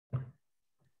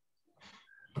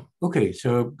Okay,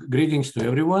 so greetings to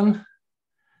everyone,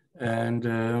 and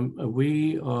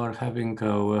we are having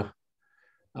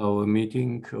our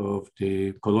meeting of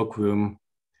the colloquium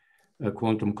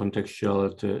Quantum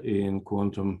Contextuality in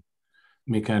Quantum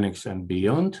Mechanics and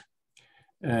Beyond.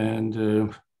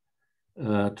 And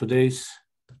today's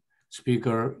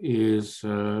speaker is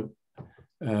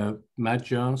Matt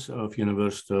Jones of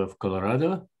University of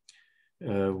Colorado.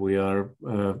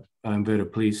 I'm very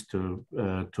pleased to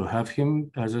have him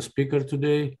as a speaker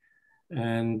today,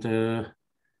 and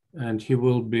he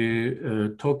will be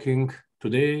talking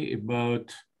today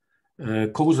about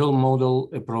causal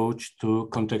model approach to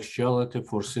contextuality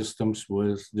for systems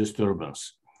with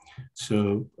disturbance.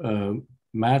 So,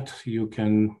 Matt, you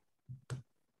can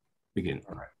begin.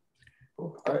 All right.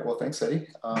 Cool. All right. Well, thanks, Eddie.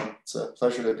 It's a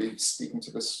pleasure to be speaking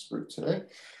to this group today.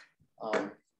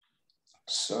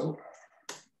 So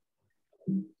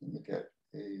let me get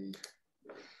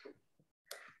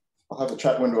I'll have the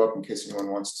chat window up in case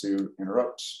anyone wants to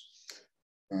interrupt.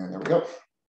 And there we go.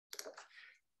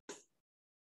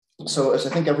 So as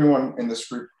I think everyone in this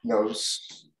group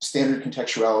knows, standard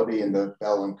contextuality in the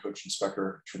Bell and Koch and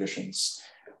Specker traditions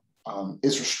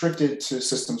is restricted to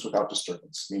systems without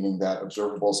disturbance, meaning that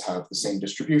observables have the same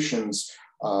distributions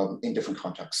in different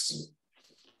contexts.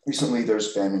 Recently,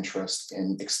 there's been interest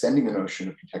in extending the notion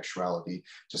of contextuality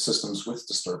to systems with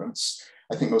disturbance.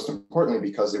 I think most importantly,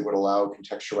 because it would allow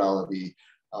contextuality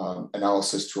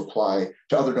analysis to apply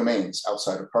to other domains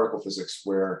outside of particle physics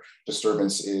where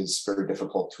disturbance is very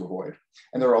difficult to avoid.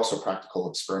 And there are also practical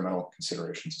experimental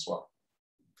considerations as well.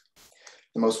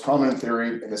 The most prominent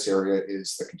theory in this area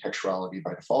is the contextuality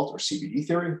by default, or CBD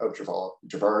theory, of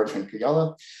Javarov and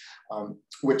Kuyala,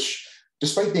 which,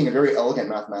 despite being a very elegant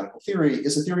mathematical theory,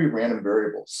 is a theory of random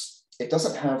variables. It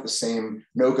doesn't have the same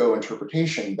no-go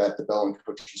interpretation that the Bell and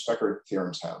Koch and Specker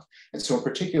theorems have. And so in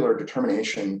particular,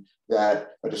 determination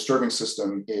that a disturbing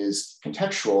system is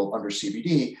contextual under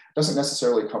CBD doesn't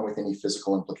necessarily come with any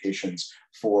physical implications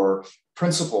for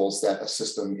principles that a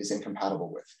system is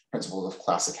incompatible with, principles of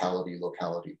classicality,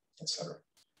 locality, etc.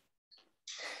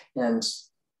 And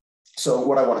so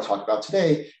what I want to talk about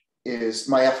today is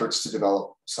my efforts to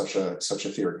develop such a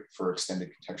theory for extended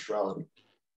contextuality.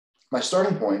 My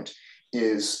starting point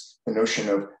is the notion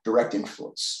of direct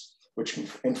influence, which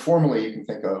informally you can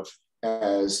think of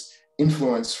as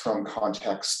influence from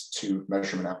context to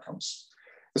measurement outcomes.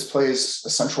 This plays a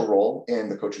central role in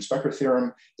the Koch and Specker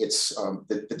theorem. It's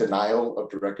the denial of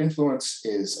direct influence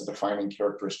is a defining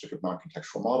characteristic of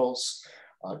non-contextual models.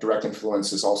 Direct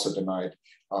influence is also denied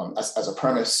as a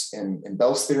premise in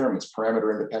Bell's theorem. It's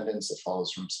parameter independence that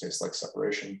follows from space-like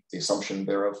separation, the assumption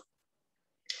thereof.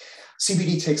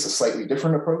 CBD takes a slightly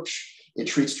different approach. It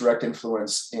treats direct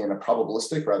influence in a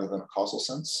probabilistic rather than a causal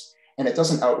sense, and it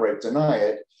doesn't outright deny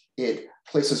it. It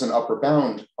places an upper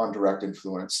bound on direct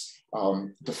influence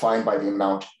defined by the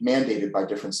amount mandated by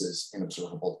differences in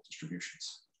observable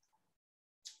distributions.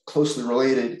 Closely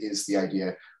related is the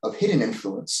idea of hidden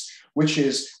influence, which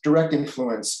is direct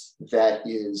influence that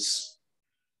is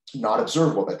not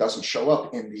observable, that doesn't show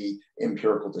up in the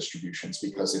empirical distributions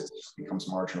because it becomes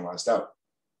marginalized out.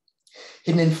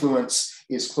 Hidden influence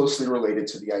is closely related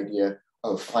to the idea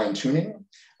of fine-tuning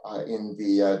in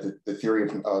the theory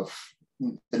of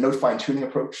the node fine-tuning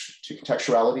approach to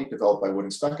contextuality developed by Wood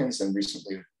and Speckens and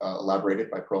recently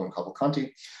elaborated by Pearl and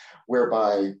Cavalcanti,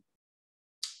 whereby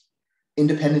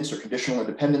independence or conditional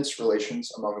independence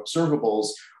relations among observables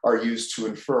are used to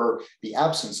infer the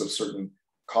absence of certain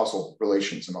causal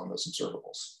relations among those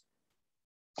observables.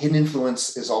 Hidden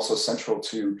influence is also central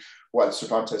to what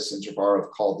Cervantes and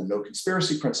Javarov called the no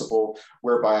conspiracy principle,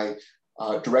 whereby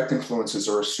direct influences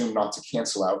are assumed not to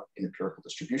cancel out in empirical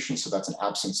distributions. So that's an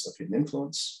absence of hidden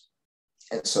influence.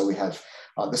 And so we have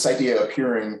this idea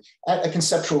appearing at a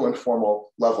conceptual and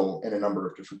formal level in a number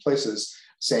of different places,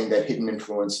 saying that hidden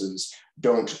influences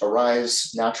don't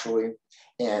arise naturally,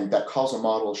 and that causal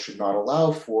models should not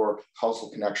allow for causal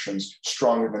connections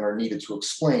stronger than are needed to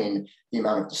explain the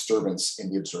amount of disturbance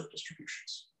in the observed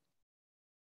distributions.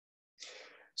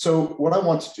 So what I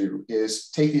want to do is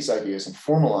take these ideas and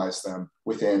formalize them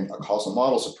within a causal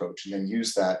models approach and then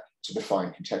use that to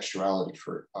define contextuality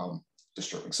for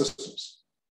disturbing systems.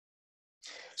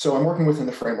 So I'm working within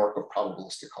the framework of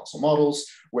probabilistic causal models,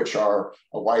 which are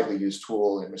a widely used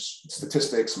tool in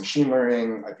statistics, machine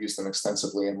learning. I've used them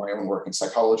extensively in my own work in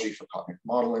psychology for cognitive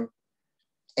modeling.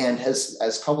 And as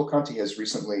Cavalcanti has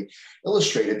recently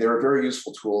illustrated, they're a very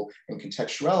useful tool in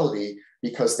contextuality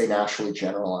because they naturally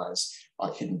generalize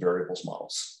hidden variables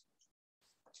models.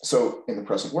 So in the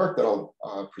present work that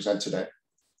I'll present today,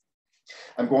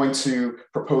 I'm going to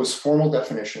propose formal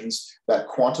definitions that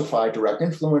quantify direct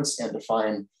influence and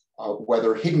define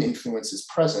whether hidden influence is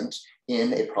present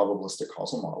in a probabilistic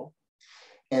causal model,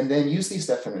 and then use these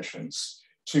definitions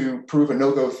to prove a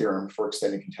no-go theorem for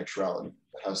extended contextuality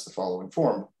that has the following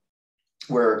form,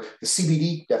 where the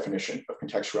CBD definition of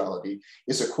contextuality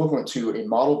is equivalent to a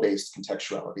model-based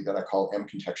contextuality that I call M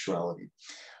contextuality,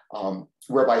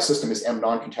 whereby a system is M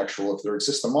non-contextual if there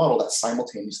exists a model that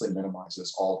simultaneously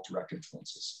minimizes all direct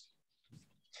influences.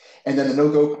 And then the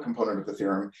no-go component of the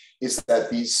theorem is that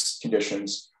these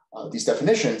conditions, these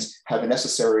definitions have a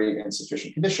necessary and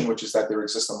sufficient condition, which is that there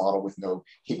exists a model with no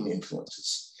hidden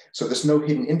influences. So this no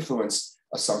hidden influence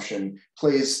assumption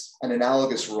plays an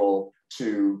analogous role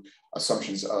to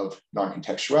assumptions of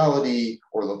non-contextuality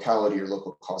or locality or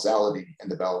local causality in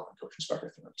the Bell and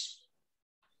Cauchy-Specker theorems.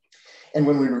 And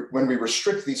when we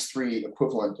restrict these three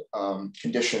equivalent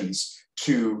conditions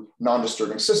to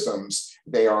non-disturbing systems,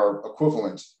 they are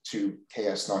equivalent to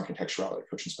KS non-contextuality,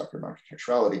 Cauchy-Specker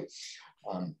non-contextuality.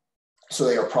 So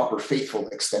they are proper faithful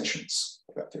extensions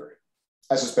of that theory,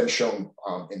 as has been shown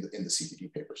in the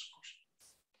CBD papers, of course.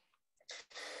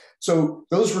 So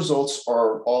those results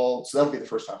are all, so that'll be the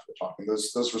first half of the talk, and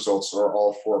those results are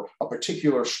all for a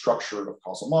particular structure of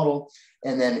causal model.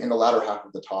 And then in the latter half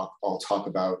of the talk, I'll talk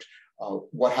about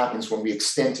what happens when we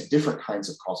extend to different kinds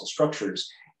of causal structures.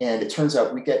 And it turns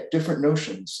out we get different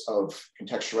notions of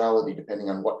contextuality depending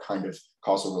on what kind of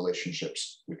causal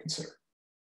relationships we consider.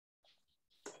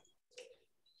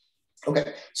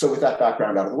 Okay, so with that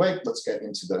background out of the way, let's get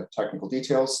into the technical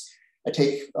details. I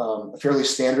take a fairly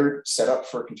standard setup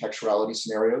for contextuality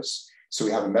scenarios. So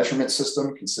we have a measurement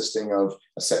system consisting of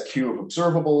a set Q of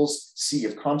observables, C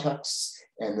of contexts,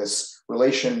 and this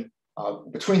relation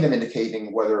between them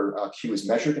indicating whether Q is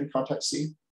measured in context C.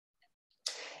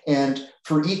 And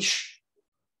for each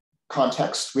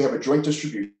context, we have a joint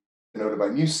distribution denoted by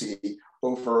mu C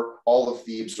over all of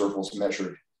the observables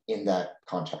measured in that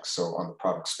context, so on the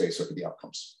product space over the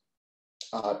outcomes.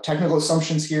 Technical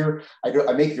assumptions here,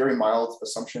 I make very mild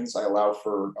assumptions. I allow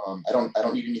for, I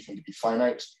don't need anything to be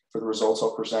finite for the results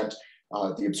I'll present.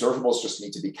 The observables just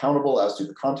need to be countable, as do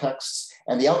the contexts,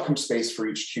 and the outcome space for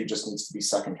each Q just needs to be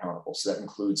second countable. So that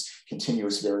includes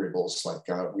continuous variables like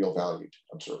real valued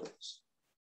observables.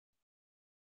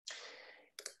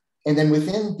 And then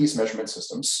within these measurement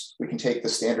systems, we can take the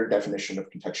standard definition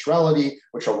of contextuality,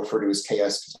 which I'll refer to as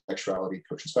KS contextuality,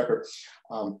 Cauchy-Specker.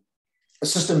 A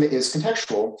system is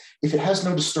contextual if it has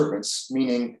no disturbance,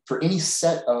 meaning for any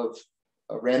set of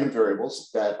random variables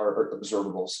that are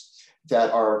observables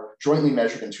that are jointly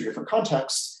measured in two different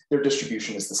contexts, their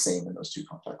distribution is the same in those two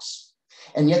contexts.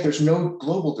 And yet there's no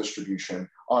global distribution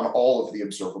on all of the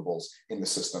observables in the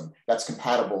system that's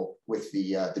compatible with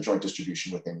the joint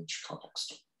distribution within each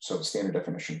context. So the standard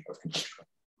definition of contextual.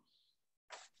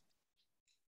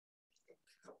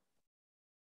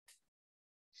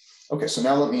 Okay, so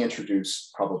now let me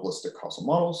introduce probabilistic causal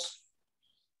models.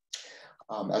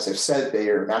 As I've said, they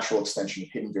are a natural extension of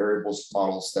hidden variables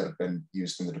models that have been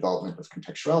used in the development of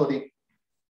contextuality.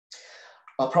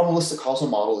 A probabilistic causal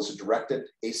model is a directed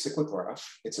acyclic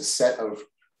graph. It's a set of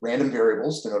random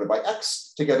variables denoted by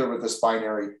X together with this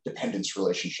binary dependence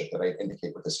relationship that I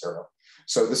indicate with this arrow.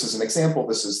 So this is an example.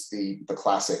 This is the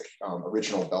classic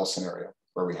original Bell scenario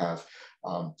where we have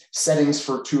settings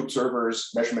for two observers,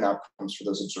 measurement outcomes for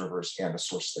those observers, and a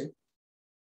source state.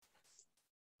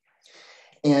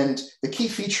 And the key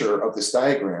feature of this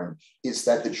diagram is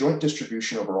that the joint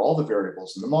distribution over all the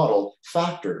variables in the model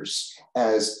factors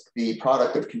as the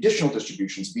product of conditional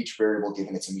distributions of each variable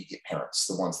given its immediate parents,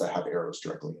 the ones that have arrows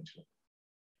directly into it.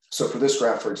 So for this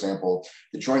graph, for example,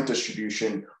 the joint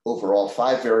distribution over all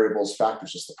 5 variables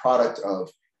factors as the product of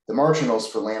the marginals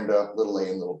for lambda, little a,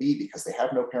 and little b, because they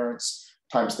have no parents,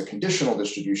 times the conditional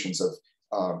distributions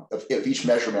of each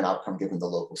measurement outcome given the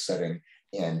local setting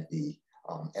and the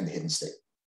hidden state.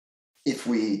 If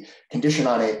we condition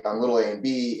on little a and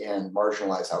b and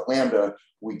marginalize out lambda,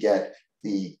 we get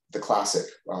the classic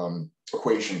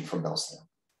equation from Bell's theorem.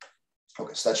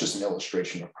 Okay, so that's just an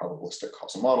illustration of probabilistic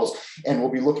causal models, and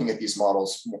we'll be looking at these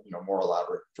models, more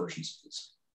elaborate versions of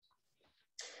these.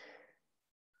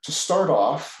 To start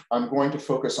off, I'm going to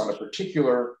focus on a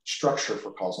particular structure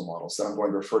for causal models that I'm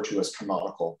going to refer to as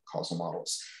canonical causal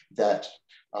models that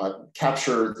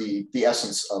capture the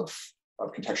essence of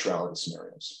contextuality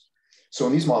scenarios. So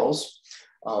in these models,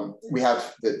 we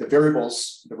have the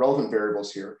variables, the relevant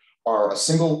variables here are a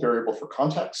single variable for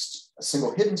context, a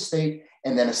single hidden state,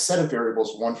 and then a set of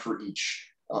variables, one for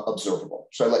each observable.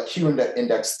 So I let Q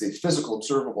index the physical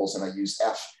observables, and I use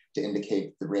F to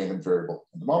indicate the random variable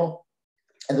in the model.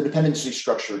 And the dependency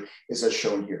structure is as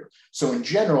shown here. So in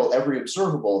general, every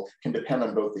observable can depend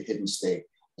on both the hidden state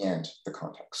and the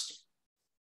context.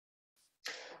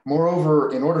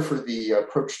 Moreover, in order for the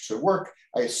approach to work,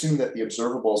 I assume that the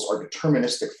observables are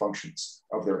deterministic functions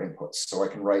of their inputs. So I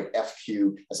can write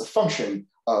FQ as a function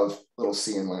of little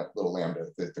c and little lambda,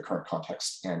 the current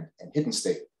context and hidden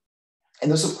state.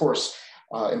 And this, of course,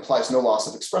 implies no loss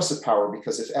of expressive power,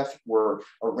 because if f were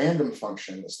a random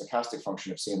function, a stochastic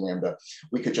function of c and lambda,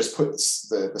 we could just put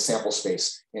the sample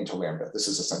space into lambda. This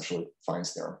is essentially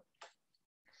Fein's theorem.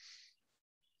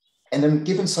 And then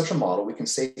given such a model, we can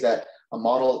say that a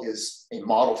model is a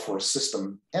model for a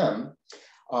system M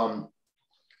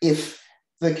if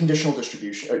the conditional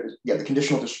distribution, the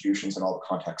conditional distributions in all the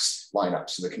contexts line up.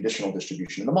 So the conditional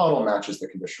distribution in the model matches the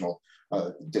conditional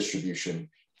distribution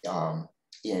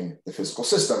in the physical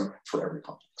system for every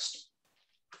context.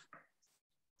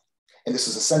 And this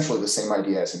is essentially the same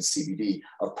idea as in CBD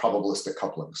of probabilistic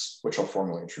couplings, which I'll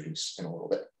formally introduce in a little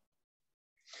bit.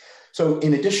 So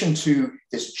in addition to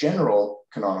this general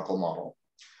canonical model,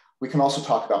 we can also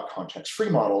talk about context-free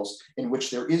models in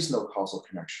which there is no causal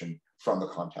connection from the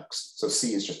context. So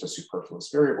C is just a superfluous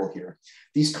variable here.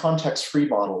 These context-free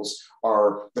models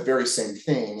are the very same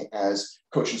thing as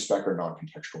Cauchy-Specker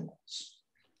non-contextual models.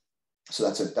 So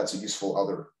that's a useful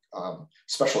other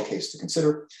special case to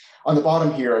consider. On the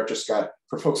bottom here, I've just got,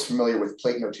 for folks familiar with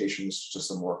plate notation, this is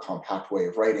just a more compact way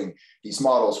of writing these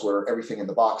models where everything in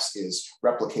the box is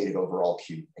replicated over all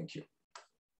Q and Q.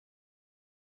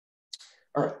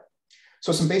 All right.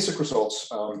 So some basic results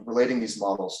relating these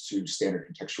models to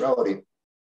standard contextuality.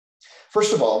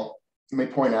 First of all, let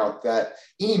me point out that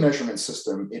any measurement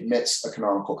system admits a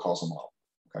canonical causal model.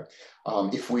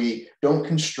 Okay? If we don't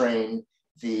constrain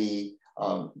the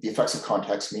effects of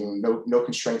context, meaning no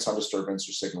constraints on disturbance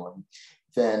or signaling,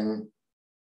 then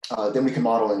we can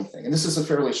model anything. And this is a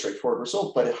fairly straightforward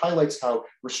result, but it highlights how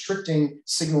restricting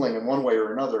signaling in one way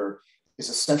or another is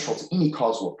essential to any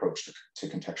causal approach to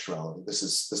contextuality. This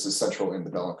is central in the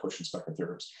Bell and Cauchy-Specker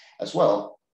theorems as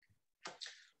well.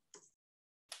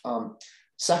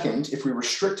 Second, if we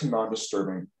restrict to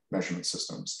non-disturbing measurement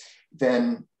systems,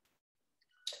 then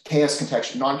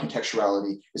KS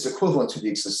non-contextuality is equivalent to the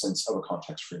existence of a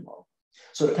context-free model.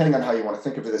 So depending on how you want to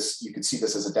think of this, you could see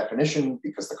this as a definition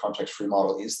because the context-free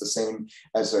model is the same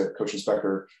as a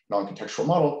Cauchy-Specker non-contextual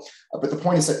model. But the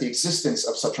point is that the existence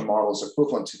of such a model is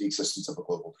equivalent to the existence of a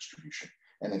global distribution.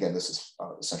 And again, this is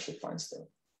essentially Fein's theorem.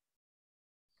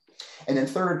 And then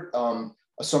third,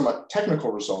 a somewhat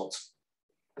technical result.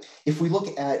 If we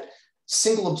look at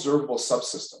single observable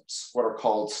subsystems, what are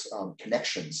called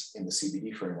connections in the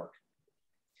CBD framework,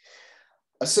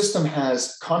 a system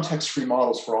has context-free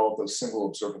models for all of those single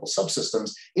observable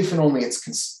subsystems if and only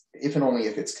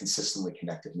if it's consistently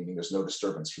connected, meaning there's no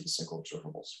disturbance for the single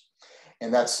observables.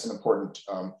 And that's an important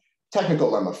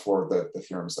technical lemma for the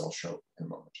theorems that I'll show in a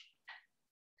moment.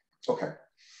 Okay,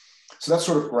 so that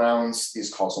sort of grounds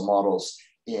these causal models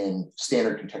in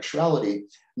standard contextuality.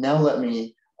 Now let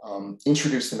me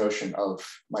introduce the notion of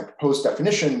my proposed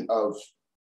definition of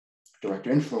direct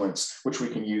influence, which we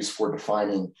can use for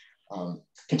defining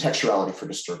contextuality for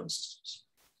disturbance systems.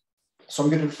 So I'm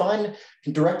going to define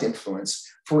direct influence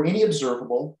for any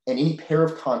observable and any pair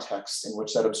of contexts in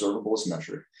which that observable is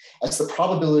measured as the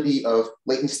probability of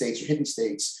latent states or hidden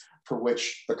states for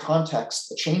which the context,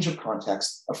 the change of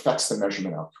context, affects the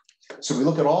measurement outcome. So we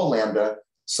look at all lambda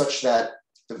such that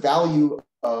the value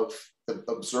of the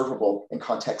observable in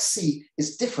context C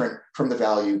is different from the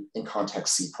value in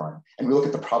context C prime. And we look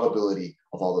at the probability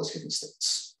of all those hidden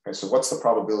states. Okay, so what's the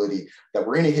probability that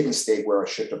we're in a hidden state where a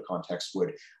shift of context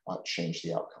would change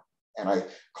the outcome? And I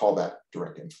call that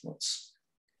direct influence.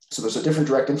 So there's a different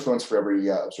direct influence for every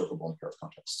observable in pair of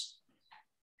contexts.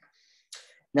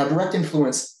 Now, direct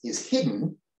influence is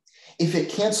hidden if it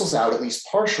cancels out at least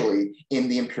partially in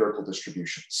the empirical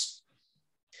distributions.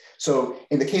 So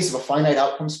in the case of a finite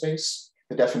outcome space,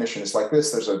 the definition is like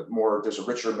this. There's a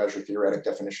richer measure theoretic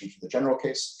definition for the general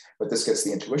case, but this gets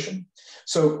the intuition.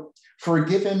 So for a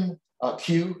given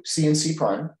Q, C, and C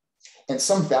prime, and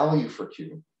some value for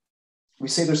Q, we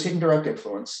say there's hidden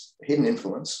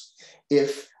influence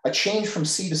if a change from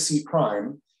C to C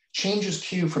prime changes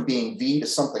Q from being V to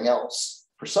something else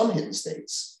for some hidden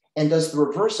states, and does the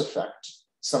reverse effect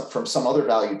from some other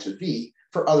value to V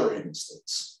for other hidden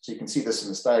states. So you can see this in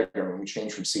this diagram when we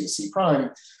change from C to C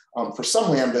prime. For some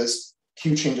lambdas,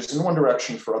 Q changes in one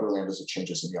direction, for other lambdas, it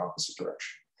changes in the opposite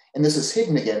direction. And this is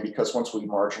hidden again because once we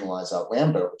marginalize out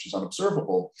lambda, which is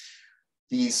unobservable,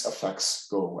 these effects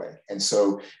go away. And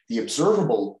so the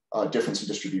observable difference in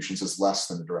distributions is less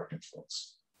than the direct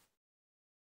influence.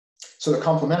 So the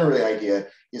complementary idea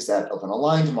is that of an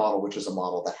aligned model, which is a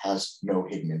model that has no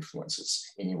hidden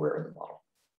influences anywhere in the model.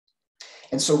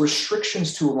 And so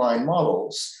restrictions to aligned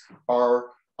models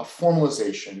are a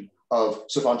formalization of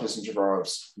Cervantes and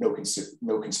Javarov's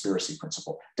no conspiracy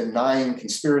principle. Denying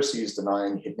conspiracies,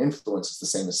 denying hidden influence is the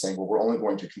same as saying, well, we're only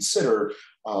going to consider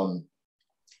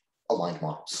aligned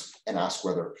models and ask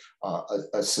whether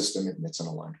a system admits an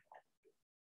aligned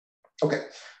model. Okay,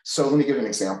 so let me give an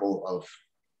example of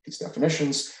these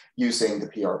definitions using the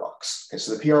PR box. Okay,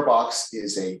 so the PR box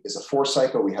is a four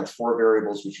cycle. We have four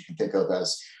variables, which you can think of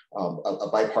as a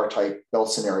bipartite Bell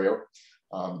scenario.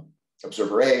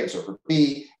 Observer A, observer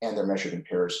B, and they're measured in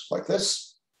pairs like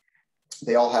this.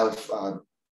 They all have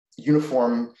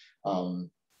uniform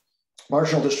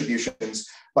marginal distributions,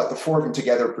 but the four of them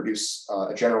together produce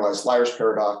a generalized liar's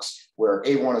paradox where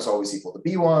A1 is always equal to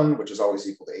B1, which is always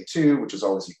equal to A2, which is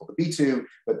always equal to B2,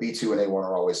 but B2 and A1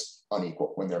 are always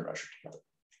unequal when they're measured together.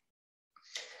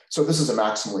 So this is a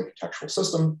maximally contextual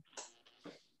system.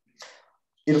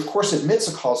 It, of course, admits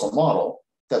a causal model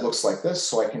that looks like this.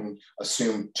 So I can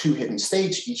assume two hidden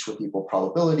states, each with equal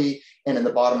probability. And in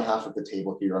the bottom half of the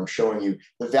table here, I'm showing you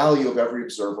the value of every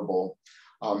observable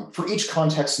for each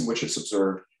context in which it's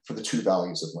observed for the two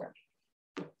values of lambda.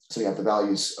 So you have the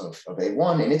values of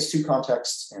A1 in its two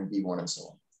contexts and B1 and so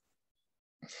on.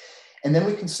 And then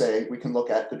we can look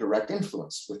at the direct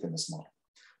influence within this model.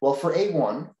 Well, for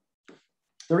A1,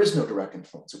 there is no direct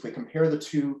influence. If we compare the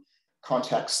two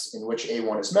contexts in which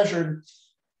A1 is measured,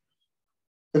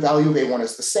 the value of A1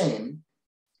 is the same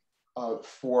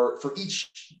for each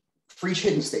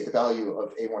hidden state. The value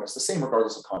of A1 is the same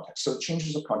regardless of context. So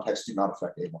changes of context do not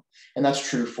affect A1. And that's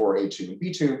true for A2 and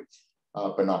B2,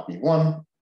 but not B1.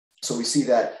 So we see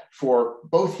that for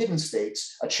both hidden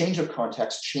states, a change of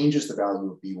context changes the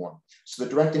value of B1. So the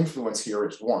direct influence here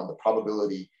is 1. The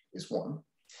probability is 1.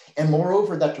 And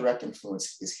moreover, that direct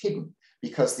influence is hidden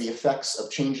because the effects of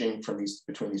changing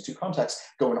between these two contexts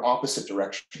go in opposite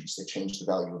directions. They change the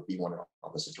value of B1 in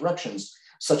opposite directions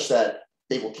such that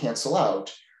they will cancel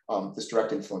out. This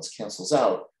direct influence cancels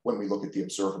out when we look at the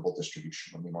observable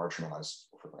distribution, when we marginalize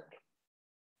over lambda.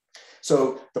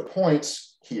 So the point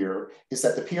here is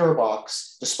that the PR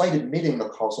box, despite admitting the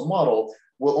causal model,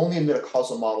 will only admit a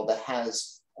causal model that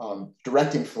has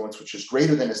direct influence, which is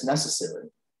greater than is necessary.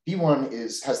 B1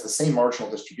 has the same marginal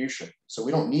distribution, so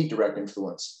we don't need direct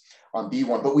influence on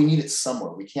B1, but we need it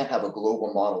somewhere. We can't have a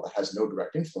global model that has no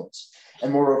direct influence.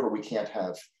 And moreover, we can't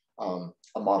have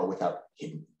a model without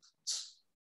hidden influence.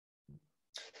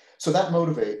 So that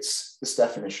motivates this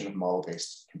definition of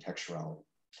model-based contextuality,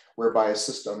 whereby a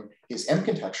system is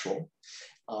M-contextual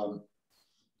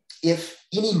if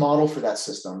any model for that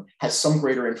system has some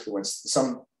greater influence,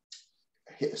 some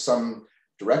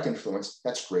direct influence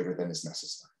that's greater than is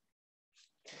necessary.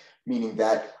 Meaning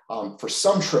that for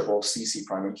some triple C, C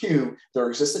prime, and Q, there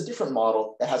exists a different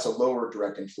model that has a lower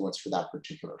direct influence for that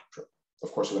particular triple.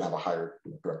 Of course, it would have a higher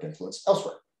direct influence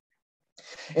elsewhere.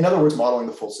 In other words, modeling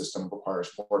the full system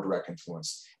requires more direct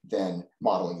influence than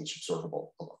modeling each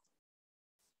observable alone.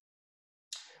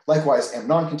 Likewise, M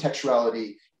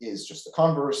non-contextuality is just the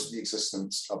converse, the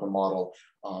existence of a model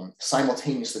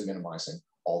simultaneously minimizing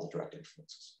all the direct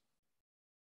influences.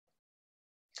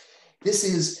 This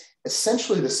is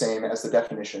essentially the same as the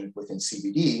definition within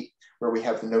CBD, where we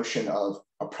have the notion of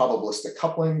a probabilistic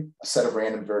coupling, a set of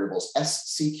random variables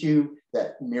SCQ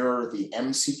that mirror the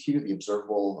MCQ, the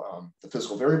observable, the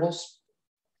physical variables,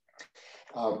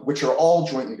 which are all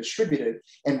jointly distributed.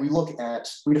 And Javarov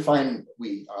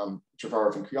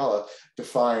and Kuyala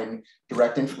define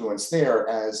direct influence there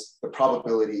as the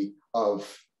probability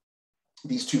of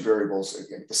these two variables,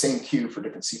 again, the same Q for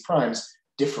different C primes,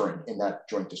 differing in that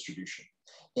joint distribution.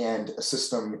 And a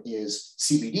system is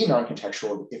CBD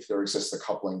non-contextual if there exists a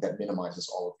coupling that minimizes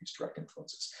all of these direct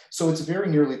influences. So it's very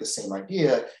nearly the same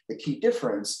idea. The key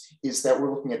difference is that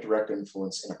we're looking at direct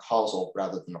influence in a causal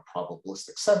rather than a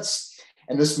probabilistic sense.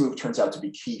 And this move turns out to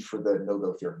be key for the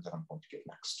no-go theorem that I'm going to give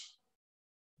next.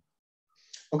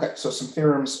 Okay, so some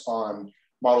theorems on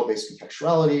model-based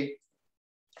contextuality.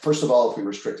 First of all, if we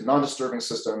restrict to non-disturbing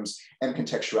systems, M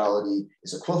contextuality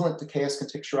is equivalent to KS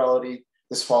contextuality.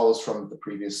 This follows from the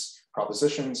previous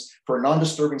propositions. For a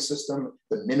non-disturbing system,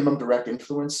 the minimum direct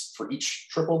influence for each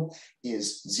triple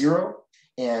is 0.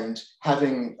 And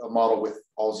having a model with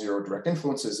all 0 direct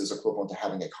influences is equivalent to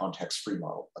having a context-free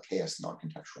model, a KS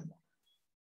non-contextual model.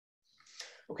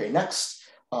 Okay, next,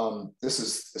 this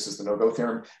is the no-go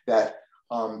theorem that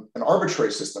an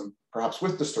arbitrary system, perhaps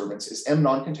with disturbance, is M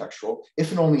non-contextual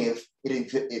if and only if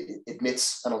it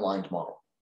admits an aligned model.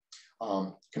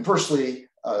 Conversely,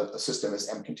 a system is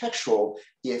M contextual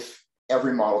if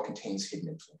every model contains hidden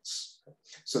influence.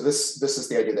 So this is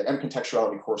the idea that M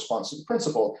contextuality corresponds to the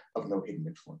principle of no hidden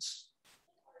influence.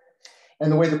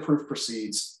 And the way the proof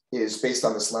proceeds is based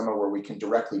on this lemma where we can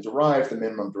directly derive the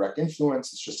minimum direct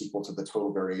influence. It's just equal to the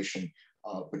total variation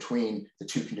between the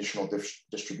two conditional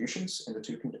distributions in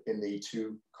the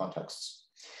two contexts.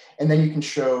 And then you can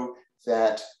show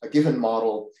that a given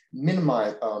model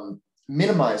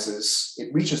minimizes,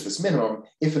 it reaches this minimum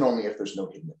if and only if there's no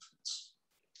hidden influence.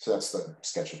 So that's the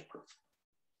sketch of the proof.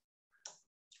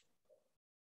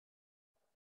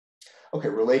 Okay,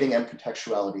 relating M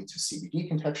contextuality to CBD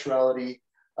contextuality.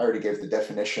 I already gave the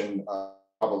definition of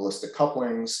probabilistic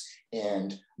couplings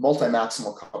and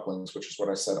multi-maximal couplings, which is what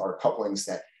I said are couplings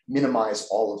that minimize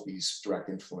all of these direct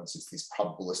influences, these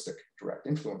probabilistic direct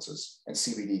influences. And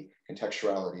CBD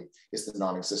contextuality is the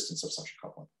non-existence of such a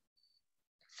coupling.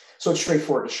 So it's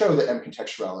straightforward to show that M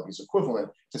contextuality is equivalent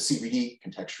to CBD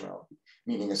contextuality,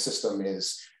 meaning a system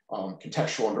is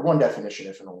contextual under one definition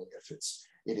if and only if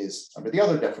it is under the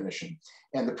other definition.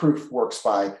 And the proof works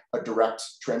by a direct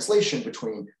translation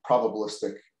between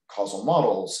probabilistic causal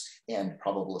models and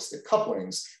probabilistic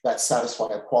couplings that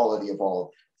satisfy a quality of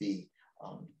all the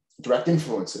direct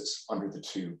influences under the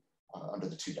two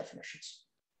definitions.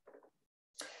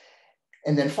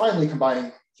 And then finally,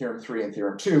 combining theorem 3 and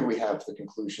theorem 2, we have the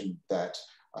conclusion that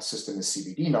a system is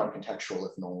CBD non-contextual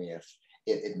if and only if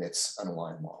it admits an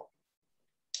aligned model.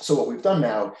 So what we've done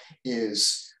now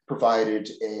is provided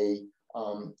a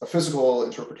physical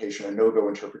interpretation, a no-go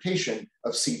interpretation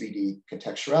of CBD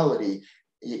contextuality.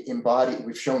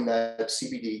 We've shown that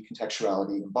CBD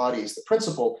contextuality embodies the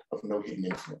principle of no hidden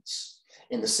influence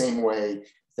in the same way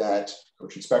that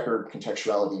Cauchy-Becker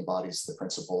contextuality embodies the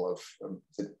principle of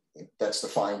that's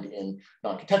defined in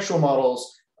non-contextual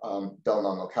models. Bell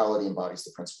non-locality embodies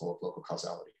the principle of local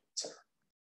causality, etc.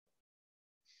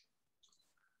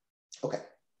 Okay.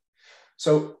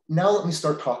 So now let me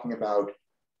start talking about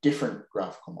different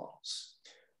graphical models.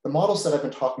 The models that I've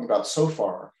been talking about so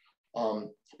far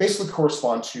basically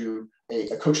correspond to a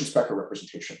Cauchy-Becker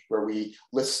representation where we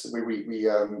list,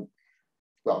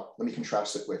 well, let me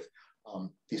contrast it with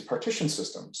these partition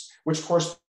systems, which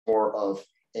correspond more of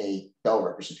a Bell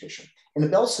representation. In the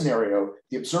Bell scenario,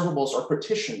 the observables are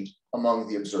partitioned among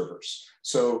the observers.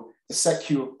 So the set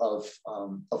Q of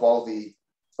all the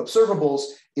observables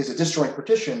is a disjoint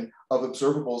partition of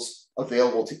observables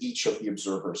available to each of the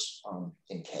observers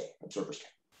in K, observers K.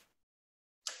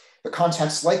 The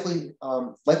context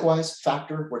likewise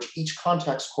factor, which each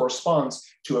context corresponds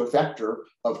to a vector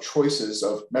of choices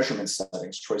of measurement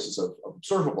settings, choices of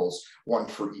observables, one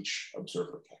for each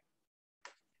observer K.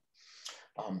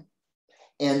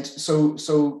 And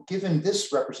so given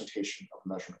this representation of a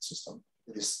measurement system,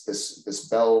 this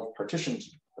Bell partitioned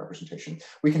representation,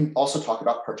 we can also talk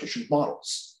about partitioned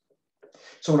models.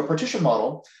 So in a partition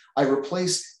model, I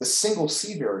replace the single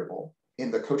C variable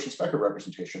in the Cauchy-Becker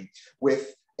representation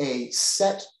with a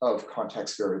set of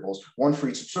context variables, one for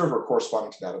each observer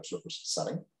corresponding to that observer's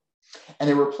setting. And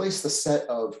I replace the set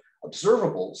of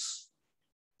observables,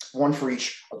 one for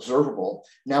each observable,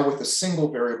 now with a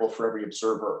single variable for every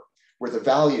observer, where the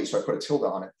value, so I put a tilde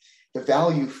on it, the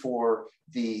value for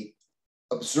the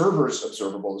observer's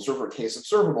observable, observer K's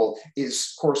observable,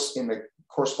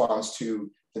 corresponds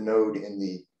to the node in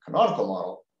the canonical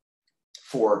model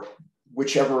for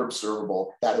whichever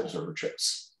observable that observer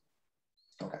chose.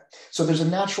 Okay, so there's a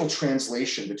natural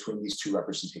translation between these two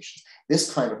representations.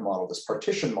 This kind of model, this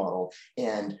partition model,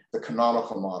 and the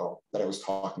canonical model that I was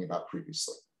talking about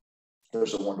previously.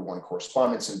 There's a one-to-one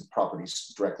correspondence and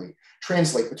properties directly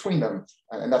translate between them,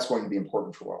 and that's going to be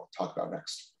important for what I'll talk about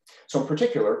next. So in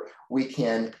particular, we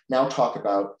can now talk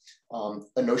about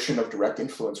a notion of direct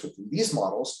influence within these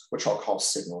models, which I'll call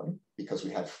signaling, because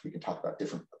we can talk about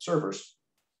different observers.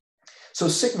 So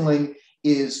signaling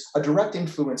is a direct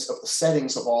influence of the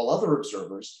settings of all other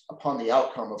observers upon the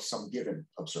outcome of some given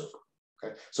observer.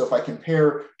 Okay? So if I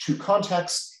compare two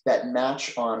contexts that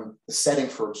match on the setting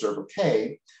for observer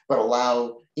K, but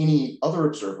allow any other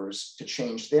observers to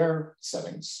change their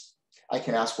settings, I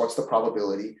can ask what's the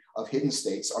probability of hidden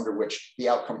states under which the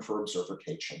outcome for observer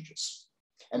K changes.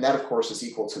 And that, of course, is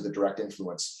equal to the direct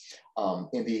influence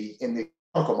in the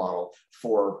canonical model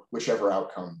for whichever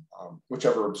outcome,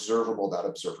 whichever observable that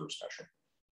observer is measuring.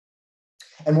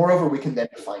 And moreover, we can then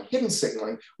define hidden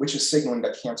signaling, which is signaling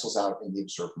that cancels out in the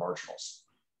observed marginals.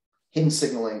 Hidden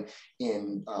signaling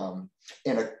in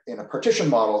a partition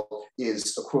model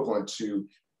is equivalent to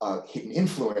hidden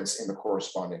influence in the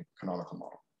corresponding canonical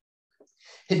model.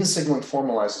 Hidden signaling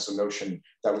formalizes a notion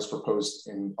that was proposed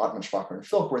in Ottman, Schwacher, and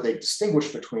Filk, where they distinguish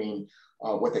between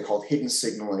what they called hidden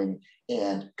signaling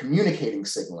and communicating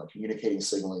signaling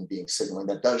being signaling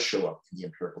that does show up in the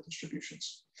empirical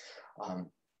distributions.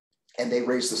 And they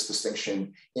raised this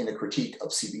distinction in a critique of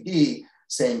CBD,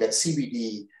 saying that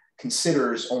CBD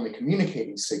considers only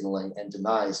communicating signaling and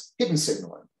denies hidden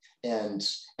signaling. And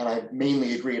I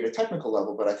mainly agree at a technical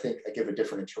level, but I think I give a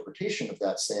different interpretation of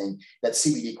that, saying that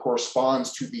CBD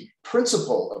corresponds to the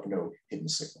principle of no hidden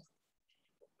signaling.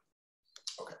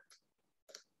 Okay.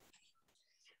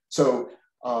 So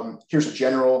here's a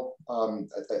general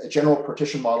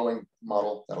partition modeling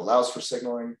model that allows for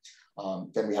signaling.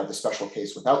 Then we have the special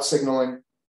case without signaling,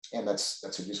 and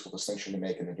that's a useful distinction to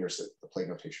make. And then here's the play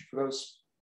notation for those.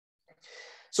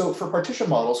 So for partition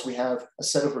models, we have a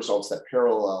set of results that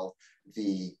parallel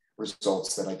the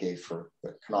results that I gave for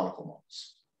the canonical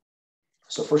models.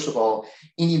 So first of all,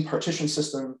 any partition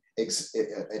system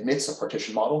admits a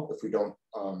partition model if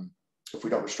we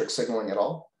don't restrict signaling at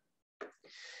all.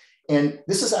 And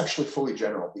this is actually fully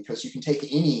general, because you can take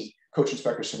any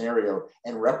Cauchy-Specker scenario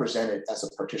and represent it as a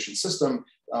partition system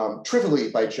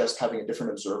trivially by just having a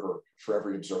different observer for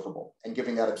every observable and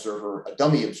giving that observer a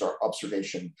dummy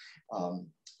observation,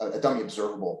 a dummy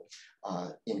observable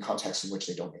in contexts in which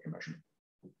they don't make a measurement.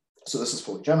 So this is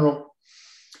fully general.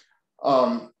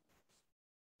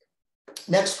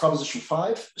 Next, proposition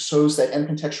 5 shows that M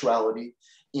contextuality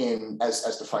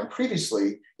as defined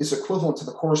previously is equivalent to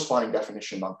the corresponding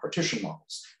definition on partition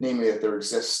models, namely that there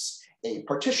exists a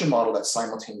partition model that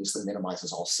simultaneously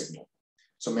minimizes all signaling.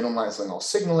 So minimizing all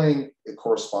signaling, it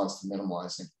corresponds to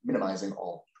minimizing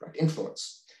all direct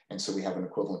influence. And so we have an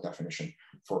equivalent definition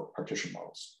for partition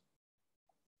models.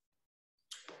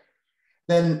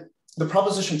 Then the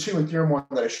proposition 2 and theorem 1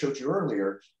 that I showed you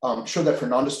earlier showed that for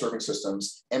non-disturbing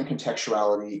systems, M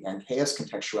contextuality and KS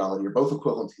contextuality are both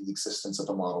equivalent to the existence of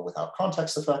a model without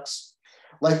context effects.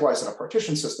 Likewise, in a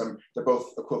partition system, they're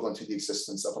both equivalent to the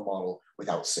existence of a model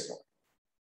without signaling.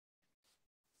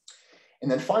 And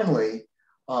then finally,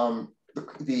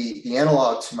 the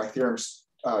analog to my theorems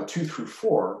 2 through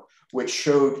 4, which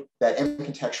showed that M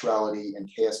contextuality and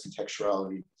KS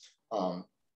contextuality, M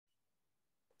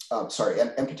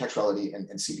contextuality and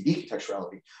CBD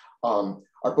contextuality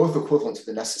are both equivalent to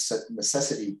the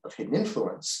necessity of hidden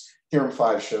influence. Theorem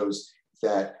 5 shows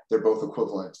that they're both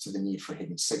equivalent to the need for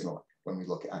hidden signaling when we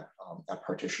look at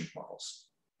partition models.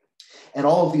 And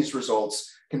all of these results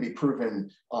can be proven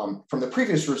from the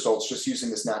previous results just using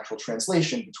this natural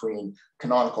translation between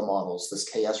canonical models, this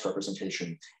KS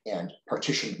representation, and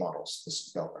partitioned models, this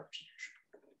Bell representation.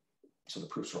 So the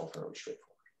proofs are all fairly straightforward.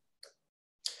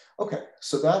 Okay,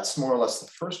 so that's more or less the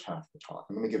first half of the talk.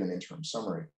 I'm going to give an interim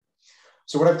summary.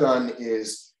 So what I've done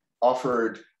is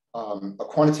offered a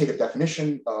quantitative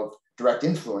definition of direct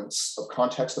influence of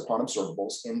context upon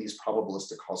observables in these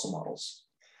probabilistic causal models,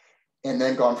 and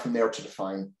then gone from there to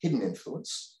define hidden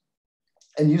influence,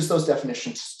 and use those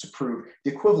definitions to prove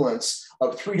the equivalence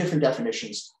of 3 different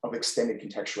definitions of extended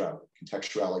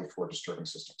contextuality for disturbing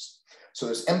systems. So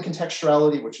there's M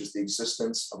contextuality, which is the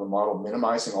existence of a model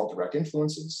minimizing all direct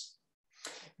influences.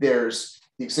 There's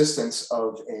the existence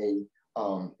of a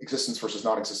existence versus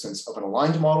non-existence of an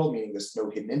aligned model, meaning there's no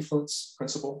hidden influence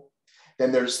principle.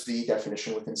 Then there's the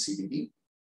definition within CBD.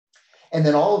 And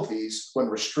then all of these, when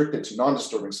restricted to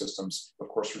non-disturbing systems, of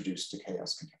course, reduce to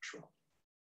KS contextuality.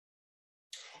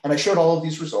 And I showed all of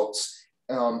these results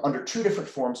under 2 different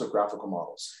forms of graphical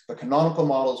models: the canonical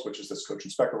models, which is this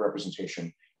Cauchy-Specker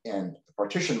representation, and the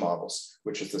partition models,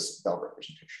 which is this Bell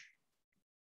representation.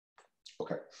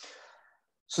 Okay,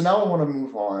 so now I want to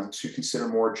move on to consider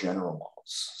more general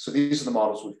models. So these are the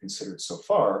models we've considered so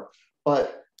far,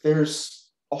 but there's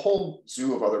a whole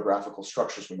zoo of other graphical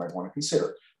structures we might want to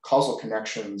consider. Causal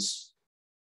connections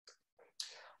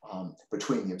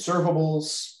between the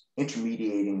observables,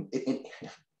 mediating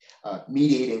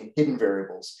hidden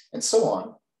variables, and so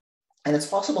on. And it's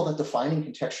possible that defining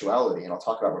contextuality, and I'll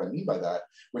talk about what I mean by that,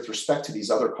 with respect to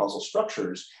these other causal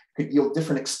structures could yield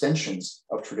different extensions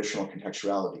of traditional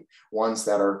contextuality, ones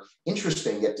that are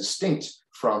interesting yet distinct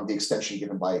from the extension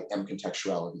given by M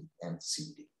contextuality and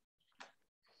CBD.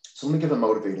 So let me give a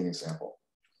motivating example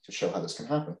to show how this can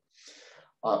happen.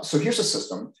 So here's a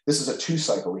system. This is a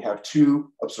 2-cycle. We have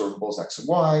 2 observables, X and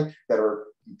Y, that are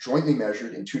jointly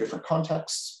measured in 2 different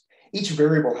contexts. Each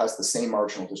variable has the same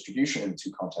marginal distribution in the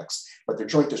 2 contexts, but their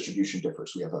joint distribution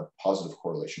differs. We have a positive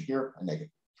correlation here, a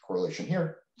negative correlation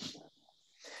here.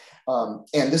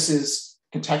 And this is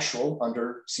contextual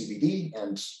under CBD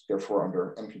and therefore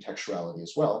under M contextuality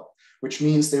as well, which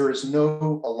means there is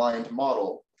no aligned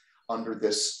model under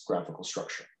this graphical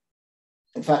structure.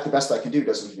 In fact, the best I can do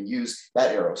doesn't even use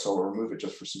that arrow, so I'll remove it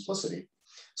just for simplicity.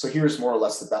 So here's more or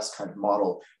less the best kind of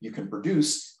model you can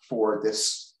produce for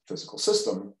this physical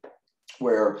system,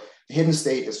 where the hidden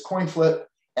state is coin flip,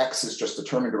 X is just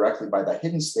determined directly by that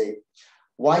hidden state.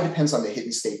 Y depends on the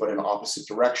hidden state, but in opposite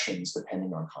directions,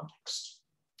 depending on context.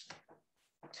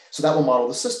 So that will model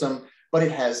the system, but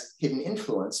it has hidden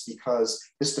influence because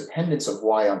this dependence of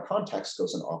Y on context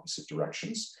goes in opposite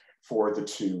directions for the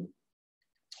two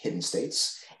hidden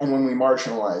states. And when we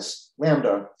marginalize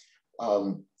lambda,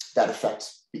 that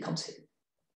effect becomes hidden.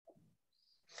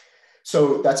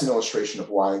 So that's an illustration of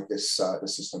why this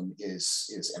system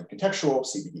is M contextual,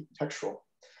 CBD contextual.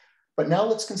 But now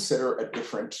let's consider a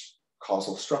different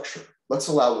causal structure. Let's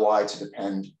allow Y to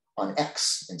depend on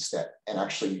X instead. And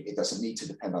actually, it doesn't need to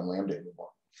depend on lambda anymore.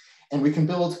 And we can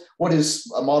build what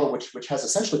is a model which has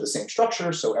essentially the same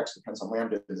structure. So X depends on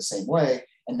lambda in the same way.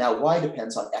 And now Y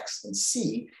depends on X and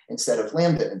C instead of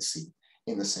lambda and C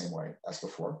in the same way as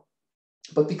before.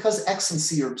 But because X and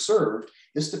C are observed,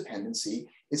 this dependency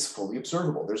is fully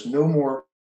observable. There's no more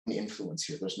influence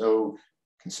here. There's no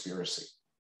conspiracy.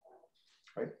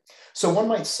 Right? So one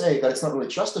might say that it's not really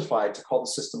justified to call the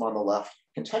system on the left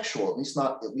contextual, at least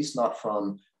not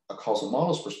from a causal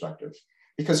model's perspective,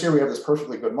 because here we have this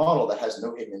perfectly good model that has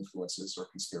no hidden influences or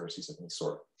conspiracies of any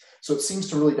sort. So it seems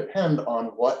to really depend on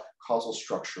what causal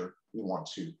structure we want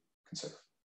to consider.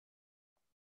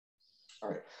 All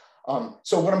right.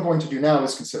 So what I'm going to do now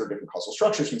is consider different causal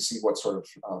structures and see what sort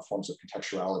of forms of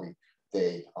contextuality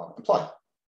they imply.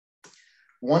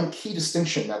 One key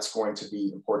distinction that's going to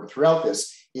be important throughout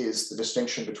this is the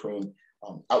distinction between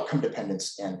outcome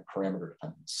dependence and parameter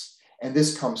dependence. And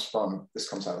this comes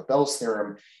out of Bell's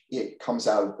theorem. It comes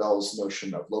out of Bell's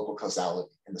notion of local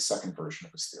causality in the second version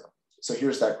of his theorem. So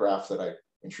here's that graph that I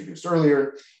introduced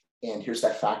earlier. And here's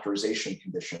that factorization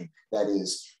condition that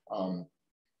is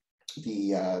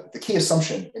the key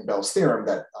assumption in Bell's theorem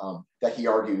that he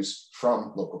argues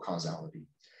from local causality.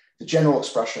 The general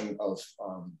expression of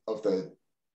the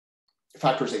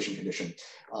factorization condition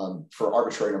for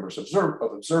arbitrary numbers of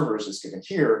observers is given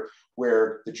here,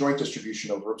 where the joint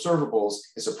distribution over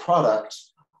observables is a product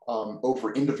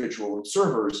over individual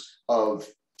observers of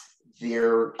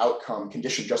their outcome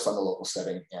conditioned just on the local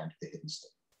setting and the hidden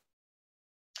state.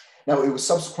 Now, it was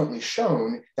subsequently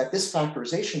shown that this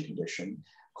factorization condition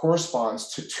corresponds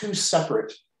to two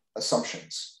separate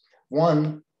assumptions.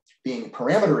 One being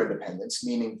parameter independence,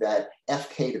 meaning that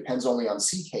Fk depends only on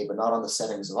Ck, but not on the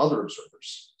settings of other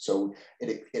observers. So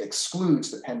it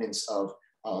excludes dependence of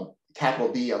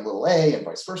capital B on little a and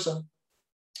vice versa.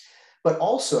 But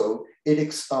also,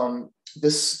 this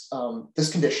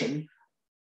condition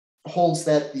holds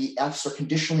that the Fs are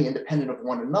conditionally independent of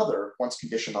one another once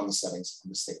conditioned on the settings of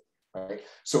the state. Right?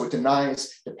 So it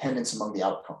denies dependence among the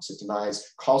outcomes. It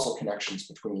denies causal connections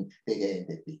between big A and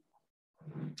big B.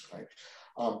 Right?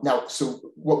 Now, so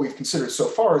what we've considered so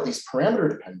far are these parameter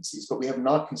dependencies, but we have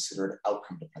not considered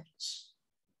outcome dependence.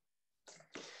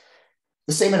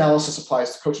 The same analysis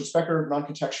applies to Cauchy-Specker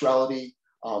non-contextuality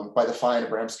by the Fine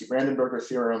Abramsky-Brandenberger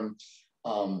theorem.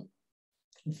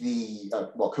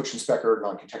 Cauchy-Specker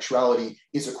non-contextuality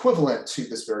is equivalent to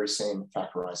this very same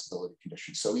factorizability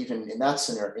condition. So even in that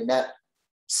scenario, in that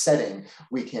setting,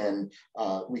 we can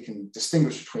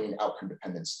distinguish between outcome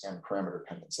dependence and parameter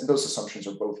dependence. And those assumptions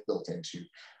are both built into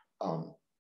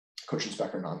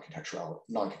Cauchy-Specker non-contextual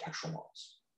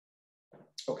models.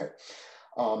 Okay.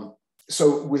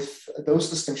 So with those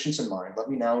distinctions in mind, let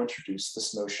me now introduce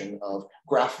this notion of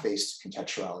graph-based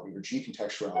contextuality or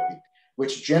G-contextuality,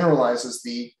 which generalizes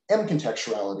the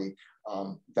M-contextuality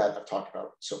that I've talked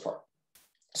about so far.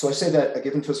 So I say that a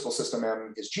given physical system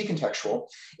M is G-contextual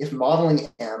if modeling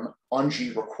M on G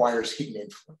requires hidden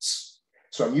influence.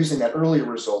 So I'm using that earlier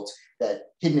result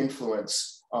that hidden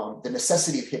influence, the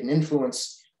necessity of hidden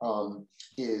influence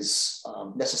is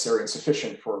necessary and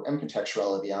sufficient for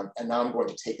M-contextuality, and now I'm going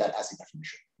to take that as a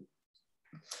definition.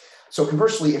 So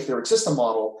conversely, if there exists a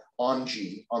model on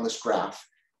G, on this graph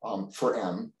for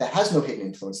M that has no hidden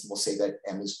influence, then we'll say that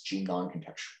M is G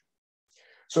non-contextual.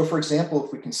 So for example,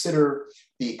 if we consider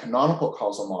the canonical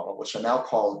causal model, which I now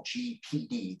call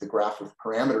GPD, the graph with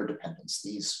parameter dependence,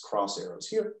 these cross arrows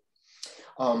here,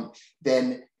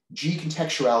 then G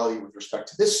contextuality with respect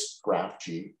to this graph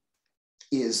G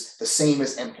is the same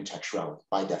as M contextuality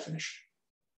by definition.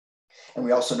 And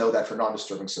we also know that for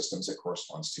non-disturbing systems, it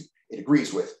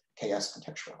agrees with KS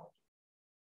contextuality.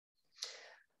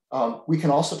 We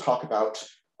can also talk about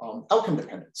outcome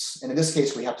dependence. And in this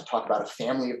case, we have to talk about a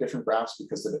family of different graphs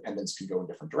because the dependence can go in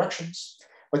different directions.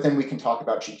 But then we can talk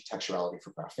about G contextuality for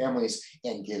graph families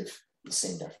and give the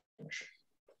same definition.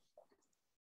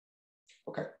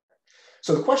 Okay,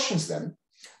 so the questions then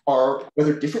are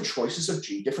whether different choices of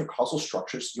G, different causal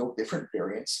structures, yield different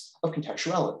variants of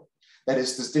contextuality. That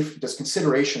is, does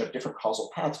consideration of different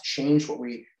causal paths change what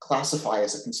we classify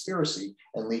as a conspiracy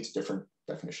and lead to different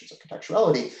definitions of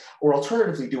contextuality? Or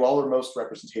alternatively, do all or most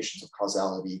representations of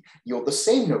causality yield the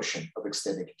same notion of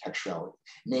extended contextuality,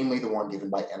 namely the one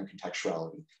given by M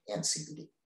contextuality and CBD?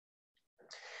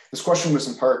 This question was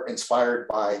in part inspired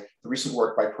by the recent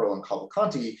work by Perl and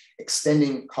Cavalcanti,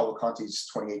 extending Cavalcanti's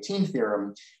 2018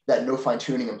 theorem that no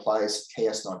fine-tuning implies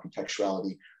KS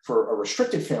non-contextuality for a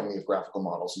restricted family of graphical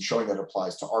models, and showing that it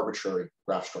applies to arbitrary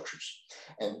graph structures.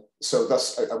 And so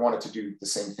thus, I wanted to do the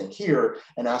same thing here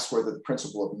and ask whether the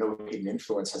principle of no hidden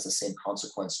influence has the same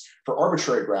consequence for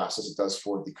arbitrary graphs as it does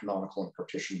for the canonical and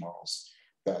partition models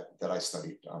that I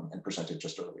studied and presented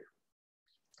just earlier.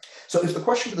 So if the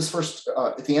question to this first,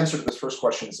 if the answer to this first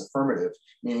question is affirmative,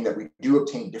 meaning that we do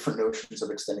obtain different notions of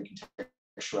extended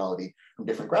contextuality from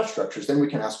different graph structures, then we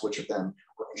can ask which of them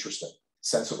are interesting,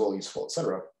 sensible, useful,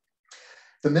 etc.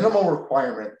 The minimal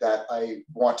requirement that I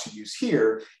want to use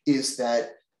here is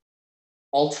that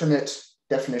alternate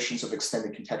definitions of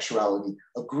extended contextuality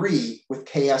agree with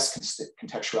KS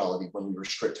contextuality when we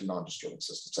restrict to non-disturbing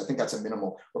systems. I think that's a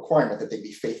minimal requirement, that they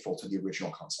be faithful to the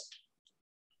original concept.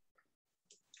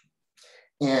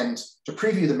 And to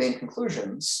preview the main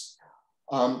conclusions,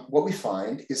 what we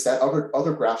find is that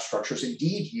other graph structures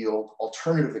indeed yield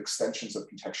alternative extensions of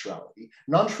contextuality,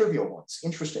 non-trivial ones,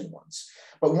 interesting ones,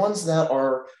 but ones that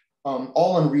are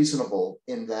all unreasonable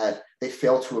in that they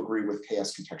fail to agree with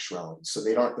KS contextuality. So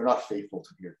they're not faithful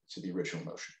to the original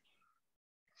notion.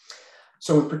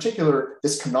 So in particular,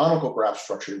 this canonical graph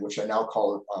structure, which I now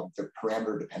call the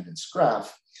parameter dependence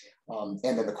graph, and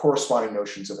then the corresponding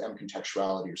notions of M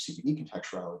contextuality or CBD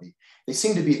contextuality, they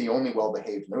seem to be the only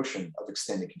well-behaved notion of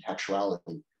extended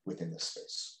contextuality within this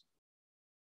space.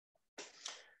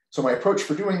 So my approach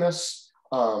for doing this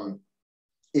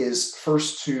is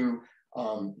first to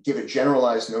give a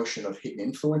generalized notion of hidden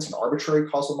influence in arbitrary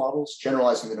causal models,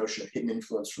 generalizing the notion of hidden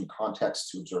influence from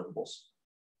context to observables.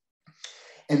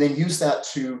 And then use that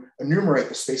to enumerate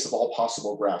the space of all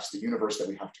possible graphs, the universe that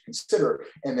we have to consider,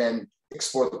 and then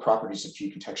explore the properties of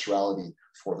G contextuality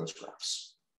for those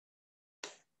graphs.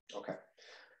 Okay,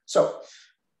 so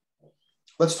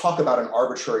let's talk about an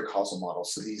arbitrary causal model.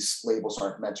 So these labels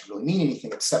aren't meant to really mean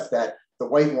anything, except that the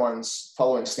white ones,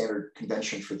 following standard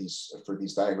convention for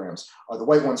these diagrams, the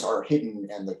white ones are hidden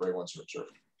and the gray ones are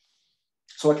observed.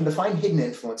 So I can define hidden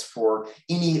influence for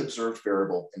any observed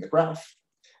variable in the graph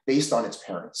based on its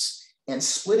parents, and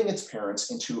splitting its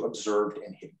parents into observed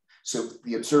and hidden. So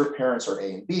the observed parents are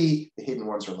A and B, the hidden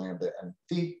ones are lambda and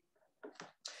phi.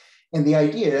 And the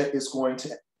idea is going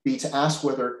to be to ask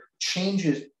whether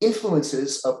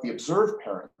influences of the observed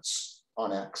parents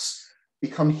on X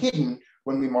become hidden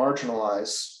when we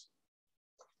marginalize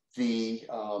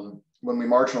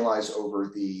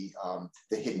over the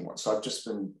hidden ones. So I've just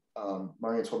been,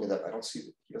 Marian told me that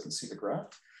he doesn't see the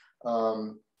graph.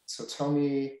 So tell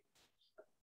me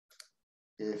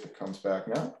if it comes back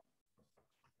now.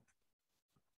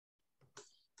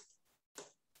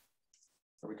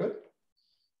 Are we good?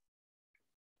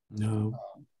 No,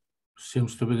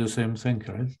 seems to be the same thing,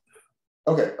 right?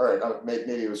 Okay, all right,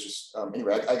 maybe it was just,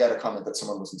 anyway, I got a comment that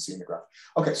someone wasn't seeing the graph.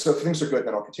 Okay, so if things are good,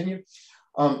 then I'll continue.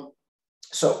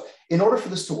 So in order for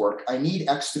this to work, I need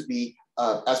X to be,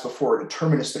 as before, a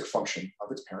deterministic function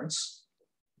of its parents,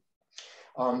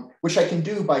 which I can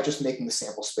do by just making the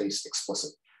sample space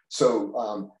explicit.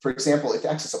 So for example, if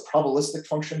X is a probabilistic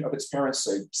function of its parents,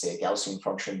 say a Gaussian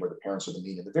function where the parents are the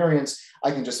mean and the variance,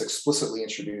 I can just explicitly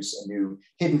introduce a new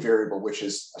hidden variable, which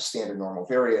is a standard normal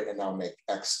variate, and now make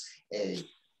X an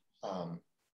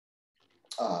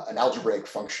algebraic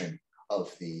function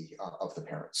of the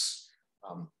parents.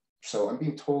 So I'm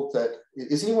being told that,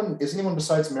 is anyone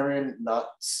besides Marian not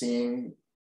seeing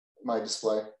my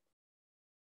display?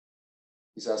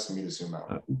 He's asking me to zoom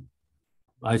out.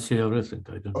 I see everything.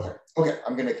 I don't know. Okay,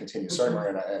 I'm going to continue. Sorry,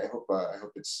 Marian. I hope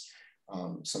it's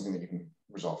something that you can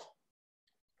resolve.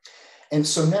 And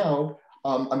so now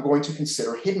I'm going to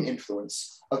consider hidden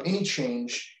influence of any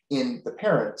change in the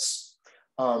parents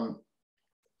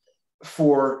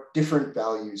for different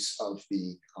values of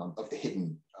the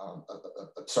hidden.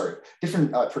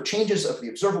 For changes of the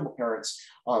observable parents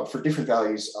for different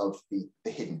values of the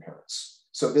hidden parents.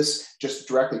 So this just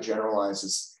directly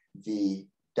generalizes the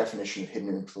definition of hidden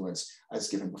influence as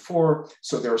given before.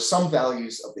 So there are some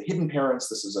values of the hidden parents.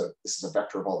 This is a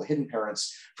vector of all the hidden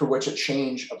parents for which a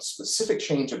specific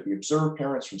change of the observed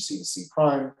parents from C to C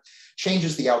prime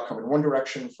changes the outcome in one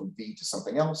direction from V to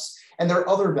something else. And there are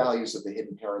other values of the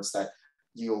hidden parents that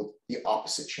yield the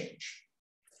opposite change.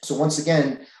 So once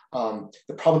again,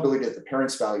 the probability that the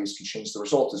parents' values can change the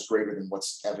result is greater than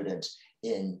what's evident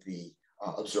in the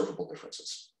observable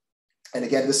differences. And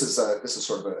again, this is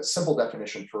sort of a simple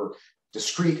definition for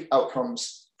discrete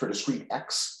outcomes for discrete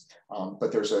X,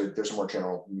 but there's a more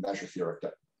general measure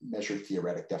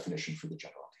theoretic definition for the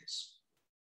general case.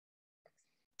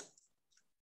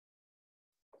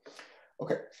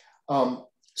 Okay,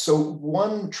 so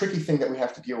one tricky thing that we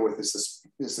have to deal with is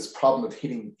this problem of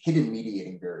hidden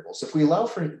mediating variables. If we allow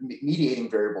for mediating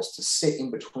variables to sit in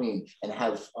between and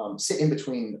have sit in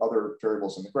between other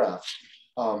variables in the graph,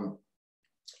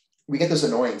 we get this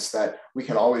annoyance that we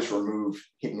can always remove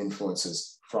hidden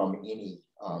influences from any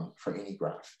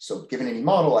graph. So given any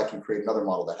model, I can create another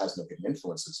model that has no hidden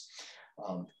influences.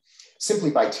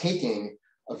 Simply by taking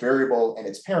a variable and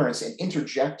its parents and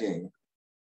interjecting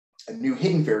a new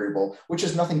hidden variable, which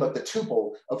is nothing but the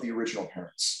tuple of the original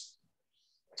parents.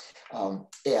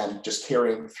 And just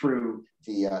carrying through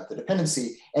the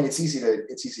dependency, and it's easy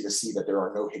to see that there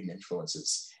are no hidden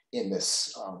influences in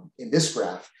this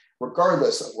graph,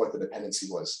 regardless of what the dependency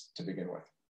was to begin with.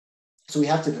 So we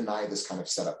have to deny this kind of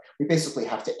setup. We basically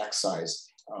have to excise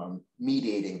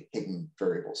mediating hidden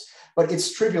variables. But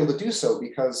it's trivial to do so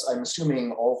because I'm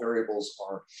assuming all variables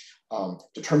are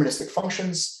deterministic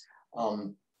functions,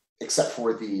 except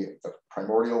for the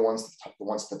primordial ones, the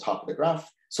ones at the top of the graph.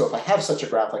 So if I have such a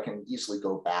graph, I can easily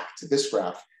go back to this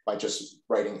graph by just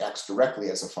writing X directly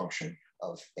as a function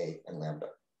of A and lambda.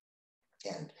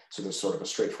 And so there's sort of a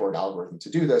straightforward algorithm to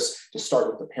do this, to start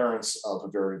with the parents of a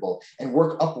variable and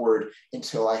work upward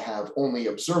until I have only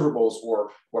observables,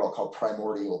 or what I'll call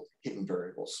primordial hidden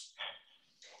variables.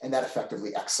 And that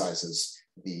effectively excises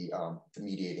the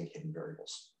mediating hidden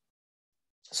variables.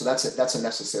 So that's a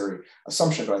necessary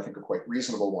assumption, but I think a quite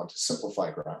reasonable one to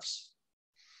simplify graphs.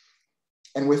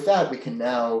 And with that, we can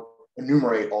now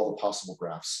enumerate all the possible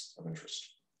graphs of interest.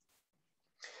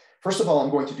 First of all, I'm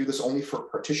going to do this only for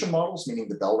partition models, meaning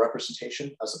the Bell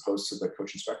representation, as opposed to the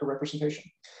Cauchy-Specker representation.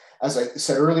 As I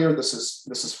said earlier, this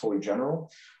is fully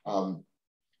general.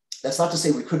 That's not to say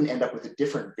we couldn't end up with a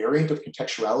different variant of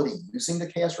contextuality using the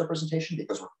KS representation,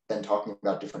 because we're then talking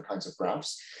about different kinds of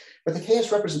graphs. But the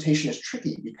KS representation is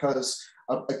tricky because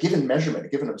a given measurement, a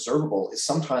given observable, is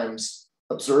sometimes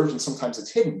observed and sometimes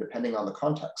it's hidden, depending on the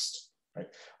context. Right?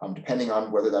 Depending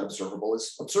on whether that observable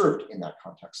is observed in that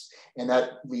context. And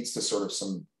that leads to sort of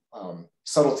some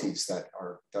subtleties that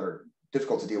are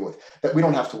difficult to deal with, that we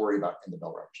don't have to worry about in the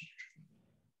Bell representation.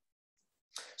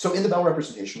 So in the Bell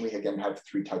representation, we again have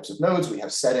three types of nodes. We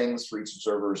have settings for each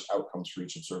observers, outcomes for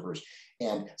each observers,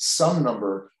 and some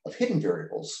number of hidden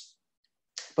variables.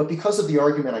 But because of the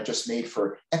argument I just made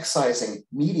for excising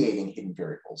mediating hidden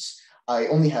variables, I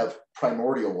only have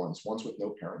primordial ones with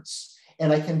no parents.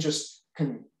 And I can just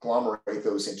conglomerate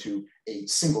those into a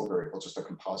single variable, just a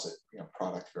composite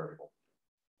product variable.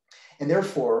 And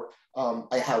therefore,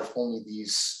 I have only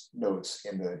these nodes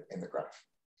in the graph.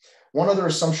 One other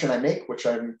assumption I make, which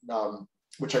I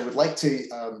would like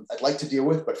to deal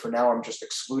with, but for now I'm just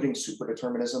excluding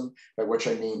superdeterminism, by which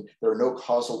I mean there are no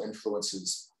causal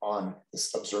influences on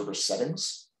this observer's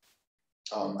settings.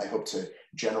 I hope to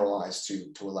generalize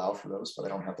to allow for those, but I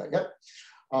don't have that yet.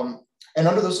 And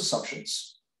under those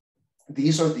assumptions,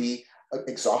 these are the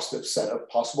exhaustive set of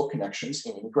possible connections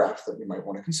in any graph that we might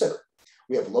want to consider.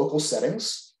 We have local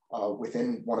settings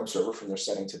within one observer from their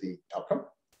setting to the outcome.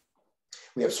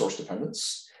 We have source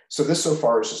dependence. So this so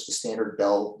far is just the standard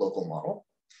Bell local model.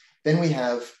 Then we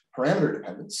have parameter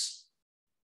dependence,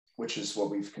 which is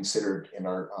what we've considered in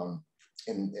our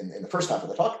in the first half of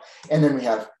the talk. And then we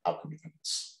have outcome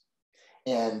dependence.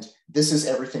 And this is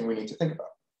everything we need to think about.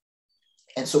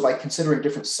 And so by considering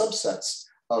different subsets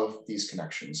of these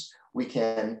connections, we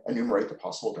can enumerate the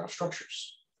possible graph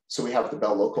structures. So we have the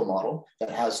Bell local model that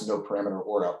has no parameter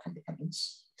or outcome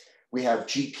dependence. We have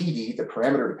GPD, the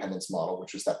parameter dependence model,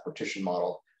 which is that partition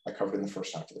model I covered in the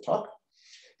first half of the talk.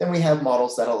 Then we have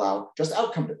models that allow just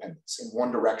outcome dependence in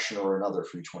one direction or another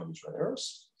for each one of these red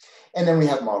arrows. And then we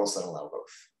have models that allow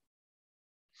both.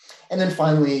 And then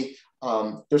finally,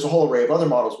 there's a whole array of other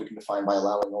models we can define by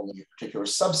allowing only a particular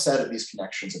subset of these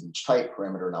connections of each type,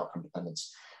 parameter and outcome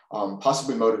dependence,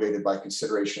 possibly motivated by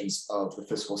considerations of the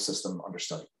physical system under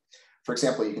study. For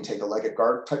example, you can take a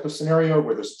Leggett-Gard type of scenario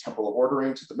where there's a temporal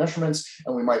ordering to the measurements,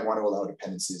 and we might want to allow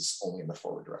dependencies only in the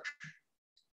forward direction.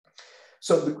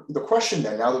 So the question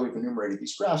then, now that we've enumerated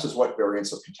these graphs, is what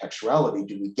variants of contextuality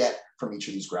do we get from each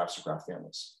of these graphs or graph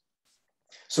families?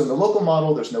 So in the local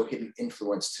model, there's no hidden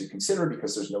influence to consider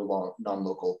because there's no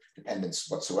non-local dependence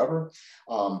whatsoever.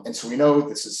 And so we know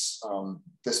this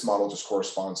model just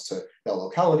corresponds to Bell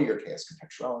locality or KS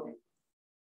contextuality.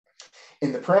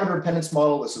 In the parameter dependence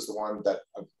model, this is the one that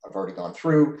I've already gone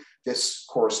through. This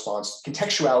corresponds,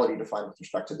 contextuality defined with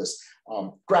respect to this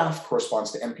graph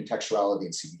corresponds to M contextuality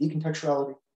and CBD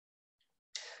contextuality.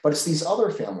 But it's these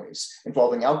other families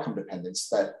involving outcome dependence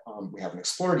that we haven't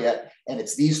explored yet, and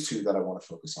it's these two that I want to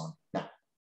focus on now.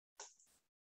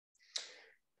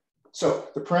 So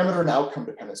the parameter and outcome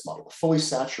dependence model, the fully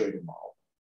saturated model,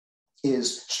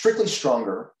 is strictly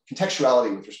stronger,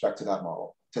 contextuality with respect to that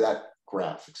model, to that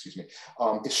graph, excuse me,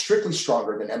 is strictly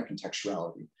stronger than M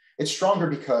contextuality. It's stronger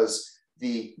because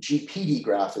the GPD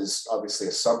graph is obviously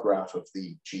a subgraph of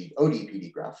the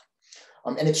GODPD graph.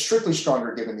 And it's strictly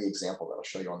stronger given the example that I'll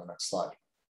show you on the next slide.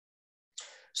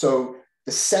 So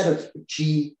the set of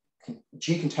G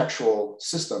contextual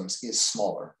systems is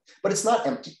smaller, but it's not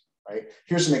empty, right?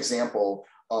 Here's an example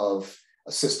of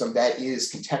a system that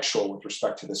is contextual with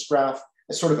respect to this graph.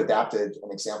 I sort of adapted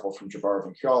an example from Javarov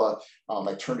and Kjala.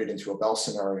 I turned it into a Bell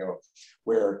scenario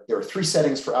where there are 3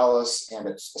 settings for Alice and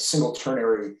it's a single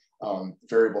ternary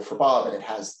variable for Bob, and it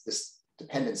has this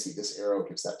dependency. This arrow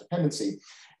gives that dependency.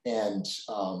 And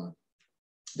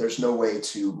there's no way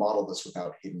to model this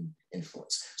without hidden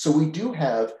influence. So we do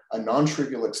have a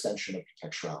non-trivial extension of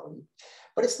contextuality,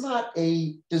 but it's not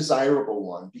a desirable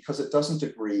one because it doesn't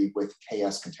agree with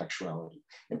KS contextuality.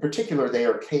 In particular,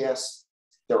 there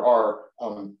are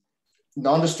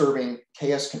non-disturbing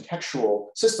KS contextual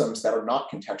systems that are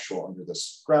not contextual under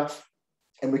this graph.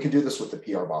 And we can do this with the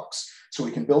PR box. So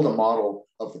we can build a model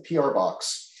of the PR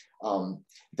box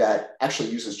that actually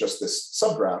uses just this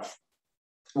subgraph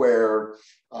where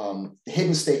the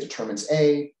hidden state determines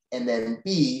A, and then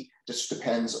B just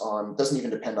depends on, doesn't even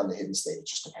depend on the hidden state. It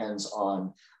just depends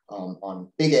on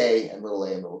big A and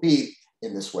little b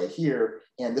in this way here.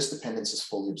 And this dependence is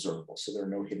fully observable. So there are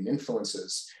no hidden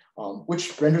influences,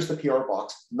 which renders the PR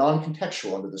box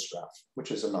non-contextual under this graph, which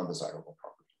is a non-desirable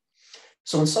property.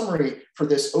 So in summary, for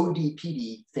this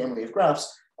ODPD family of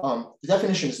graphs, the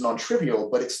definition is non-trivial,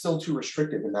 but it's still too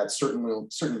restrictive in that certain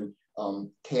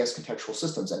KS contextual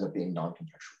systems end up being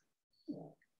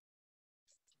non-contextual.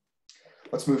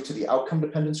 Let's move to the outcome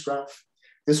dependence graph.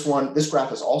 This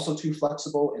graph is also too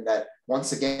flexible in that,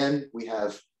 once again, we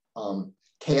have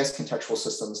KS contextual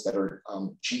systems that are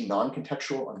G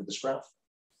non-contextual under this graph.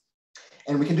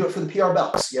 And we can do it for the PR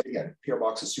box. Yet again, PR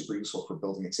box is super useful for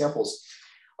building examples.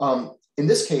 In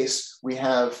this case, we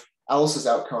have Alice's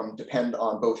outcome depend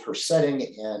on both her setting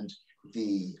and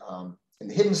the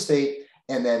hidden state,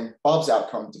 and then Bob's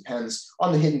outcome depends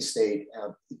on the hidden state,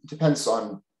 depends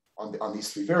on these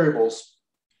 3 variables,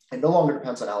 and no longer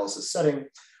depends on Alice's setting.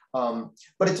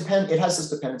 But it has this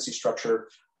dependency structure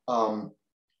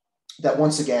that,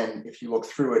 once again, if you look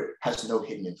through it, has no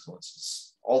hidden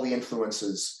influences. All the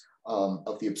influences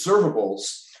of the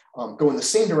observables go in the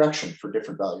same direction for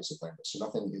different values of lambda. So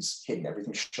nothing is hidden,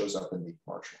 everything shows up in the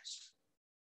marginals.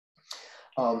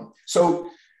 So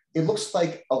it looks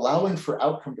like allowing for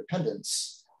outcome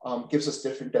dependence gives us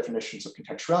different definitions of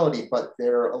contextuality, but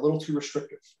they're a little too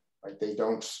restrictive, right? They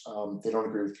don't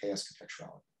agree with KS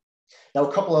contextuality. Now,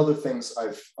 a couple other things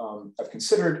I've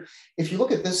considered. If you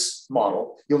look at this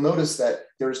model, you'll notice that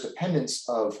there's dependence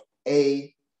of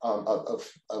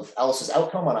Alice's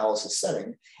outcome on Alice's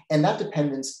setting, and that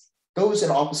dependence goes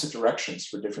in opposite directions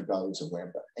for different values of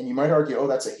lambda. And you might argue, oh,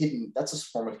 that's a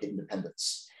form of hidden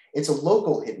dependence. It's a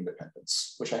local hidden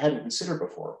dependence, which I hadn't considered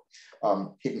before,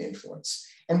 hidden influence.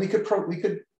 And we could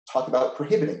talk about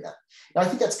prohibiting that. Now, I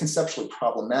think that's conceptually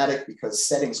problematic because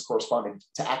settings corresponding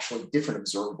to actually different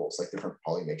observables, like different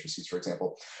Pauli matrices, for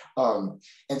example.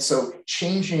 And so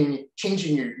changing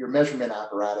your measurement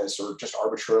apparatus or just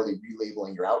arbitrarily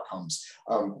relabeling your outcomes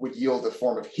would yield a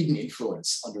form of hidden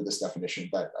influence under this definition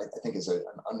that I think is an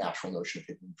unnatural notion of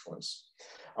hidden influence.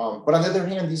 But on the other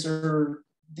hand, these are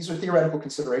theoretical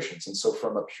considerations. And so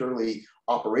from a purely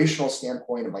operational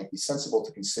standpoint, it might be sensible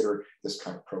to consider this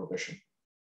kind of prohibition.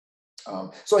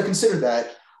 So I considered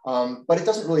that, but it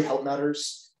doesn't really help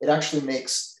matters. It actually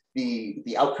makes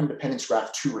the outcome dependence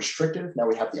graph too restrictive. Now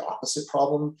we have the opposite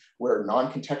problem where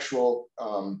non-contextual,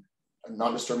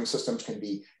 non-disturbing systems can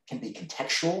be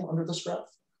contextual under this graph.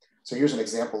 So here's an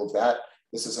example of that.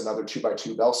 This is another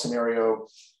 2x2 Bell scenario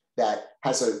that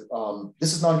has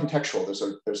this is non-contextual.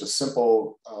 There's a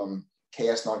simple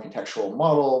KS non-contextual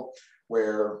model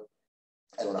where,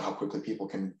 I don't know how quickly people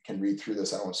can read through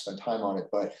this. I don't want to spend time on it,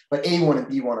 but A1 and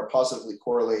B1 are positively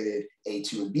correlated,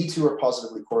 A2 and B2 are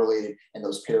positively correlated, and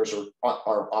those pairs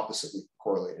are oppositely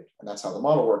correlated. And that's how the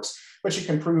model works. But you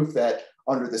can prove that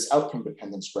under this outcome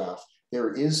dependence graph,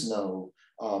 there is no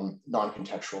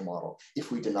non-contextual model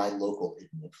if we deny local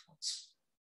hidden influence.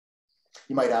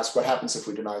 You might ask, what happens if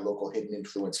we deny local hidden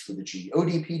influence for the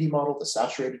GODPD model, the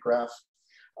saturated graph?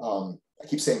 I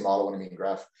keep saying model when I mean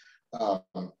graph.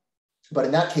 But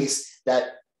in that case,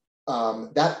 that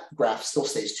graph still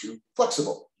stays too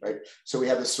flexible, right? So we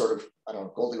have this sort of, I don't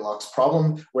know, Goldilocks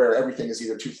problem where everything is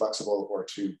either too flexible or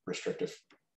too restrictive.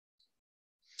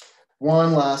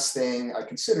 One last thing I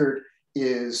considered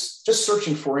is just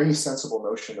searching for any sensible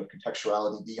notion of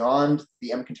contextuality beyond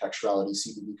the M contextuality,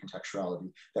 CBD contextuality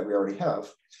that we already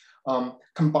have,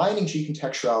 combining G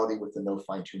contextuality with the no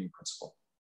fine-tuning principle,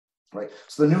 right?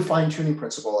 So the new fine-tuning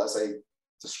principle, as I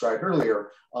described earlier,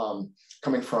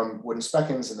 coming from Wood and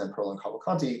Speckens and then Perl and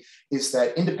Cavalcanti, is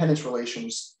that independence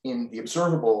relations in the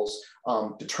observables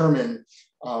determine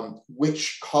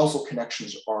which causal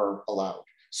connections are allowed.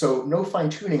 So no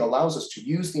fine-tuning allows us to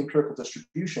use the empirical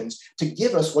distributions to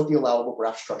give us what the allowable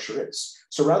graph structure is.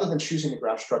 So rather than choosing the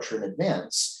graph structure in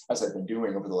advance, as I've been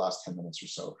doing over the last 10 minutes or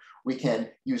so, we can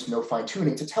use no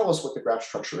fine-tuning to tell us what the graph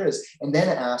structure is, and then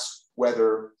ask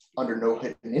whether under no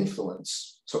hidden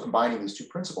influence, so combining these two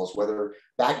principles, whether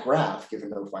that graph,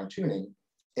 given no fine-tuning,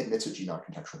 admits a G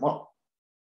non-contextual model.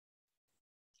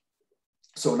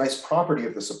 So a nice property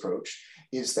of this approach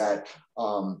is that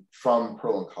from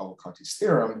Perl and Cavalcanti's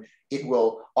theorem, it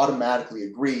will automatically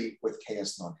agree with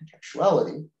KS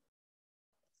non-contextuality.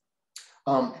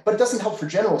 But it doesn't help for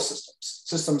general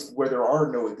systems where there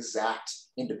are no exact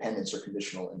independence or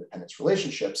conditional independence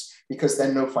relationships, because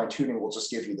then no fine-tuning will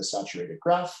just give you the saturated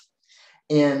graph.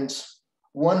 And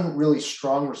one really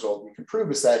strong result we can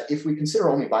prove is that if we consider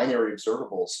only binary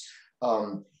observables,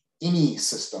 any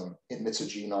system admits a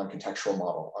G non-contextual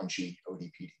model on G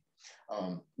ODPD,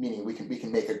 meaning we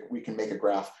can make a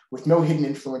graph with no hidden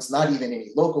influence, not even any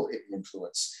local hidden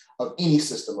influence of any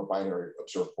system of binary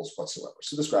observables whatsoever.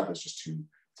 So this graph is just too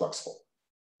flexible.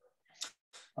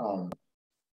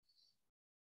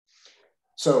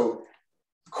 So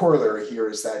the corollary here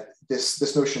is that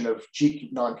this notion of G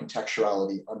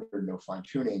non-contextuality under no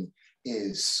fine-tuning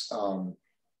is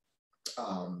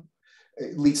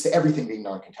it leads to everything being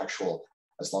non-contextual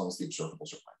as long as the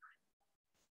observables are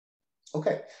binary.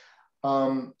 Okay,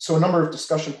 so a number of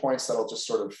discussion points that I'll just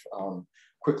sort of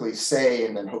quickly say,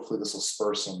 and then hopefully this will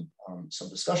spur some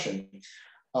discussion.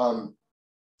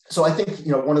 So I think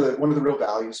one of the real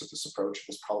values of this approach,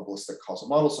 this probabilistic causal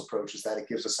models approach, is that it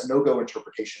gives us a no-go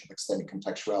interpretation of extended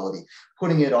contextuality,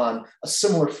 putting it on a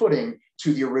similar footing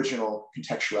to the original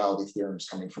contextuality theorems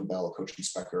coming from Bell, Koch, and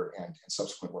Specker, and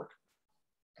subsequent work.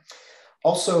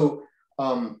 Also,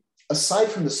 aside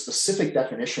from the specific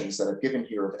definitions that I've given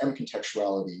here of M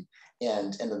contextuality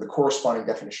and then the corresponding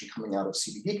definition coming out of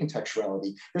CBD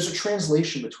contextuality, there's a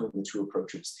translation between the two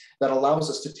approaches that allows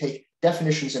us to take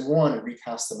definitions in one and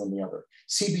recast them in the other.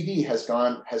 CBD has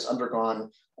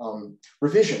undergone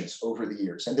revisions over the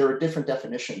years, and there are different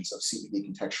definitions of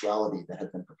CBD contextuality that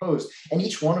have been proposed, and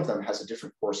each one of them has a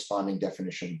different corresponding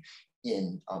definition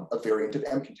in a variant of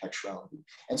M contextuality.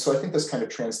 And so I think this kind of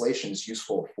translation is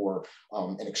useful for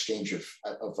an exchange of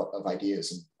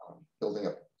ideas and building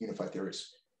up unified theories.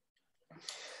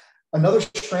 Another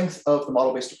strength of the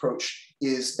model-based approach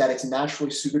is that it's naturally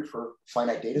suited for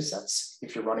finite data sets.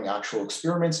 If you're running actual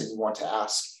experiments and you want to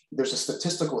ask, there's a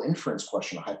statistical inference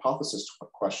question, a hypothesis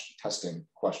testing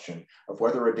question of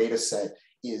whether a data set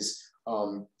is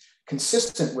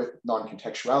consistent with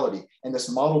non-contextuality. And this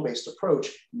model-based approach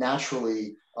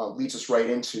naturally leads us right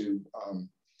into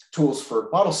tools for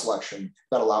model selection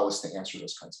that allow us to answer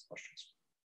those kinds of questions.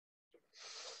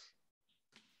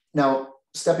 Now,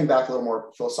 stepping back a little more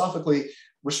philosophically,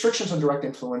 restrictions on direct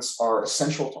influence are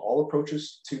essential to all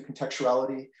approaches to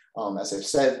contextuality. As I've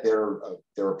said, they're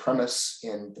a premise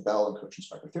in the Bell and Koch and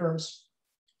Specker theorems.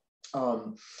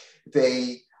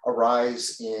 They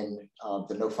arise in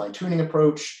the no fine-tuning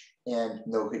approach and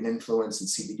no hidden influence and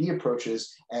CBD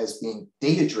approaches as being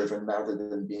data-driven rather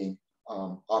than being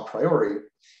a priori.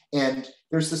 And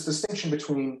there's this distinction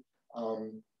between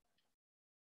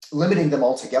limiting them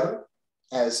altogether,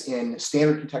 as in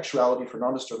standard contextuality for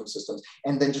non-disturbing systems,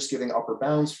 and then just giving upper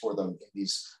bounds for them in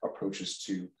these approaches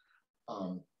to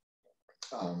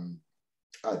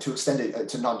extend it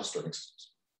to non-disturbing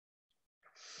systems.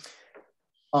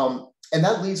 And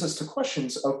that leads us to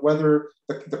questions of whether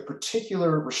the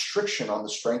particular restriction on the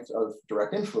strength of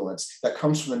direct influence that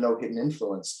comes from the no hidden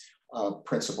influence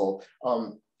principle,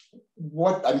 I'm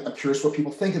curious what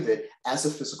people think of it as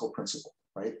a physical principle,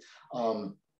 right?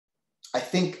 I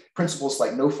think principles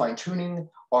like no fine-tuning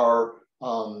are,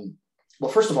 well,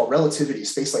 first of all, relativity,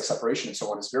 space-like separation, and so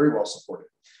on is very well supported.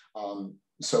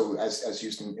 So as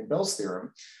used in Bell's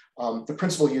theorem. The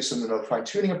principal use in the node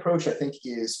fine-tuning approach, I think,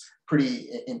 is pretty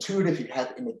intuitive.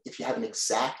 If you have an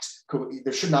exact,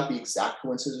 there should not be exact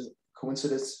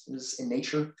coincidences in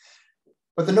nature.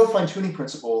 But the node fine-tuning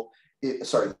principle,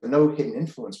 the node hidden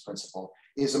influence principle,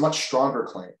 is a much stronger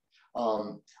claim.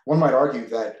 One might argue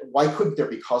that why couldn't there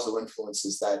be causal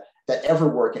influences that ever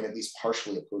work in at least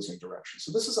partially opposing directions?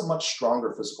 So this is a much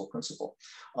stronger physical principle.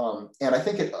 And I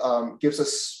think it gives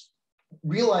us,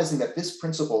 realizing that this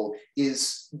principle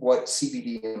is what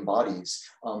CBD embodies,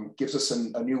 gives us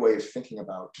a new way of thinking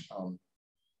about,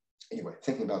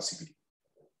 thinking about CBD.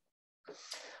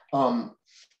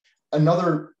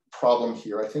 Another problem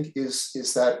here, I think, is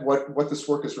that what this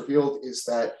work has revealed is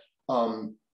that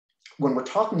when we're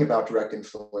talking about direct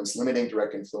influence, limiting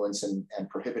direct influence and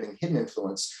prohibiting hidden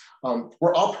influence,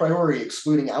 we're a priori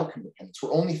excluding outcome dependence.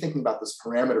 We're only thinking about this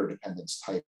parameter dependence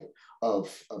type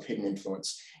of hidden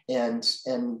influence. And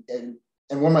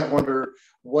one might wonder,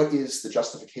 what is the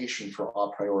justification for a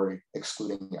priori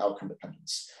excluding outcome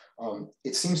dependence?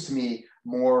 It seems to me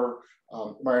more,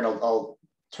 Marian, I'll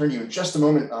turn to you in just a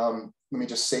moment. Let me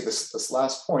just say this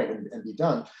last point and be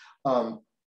done.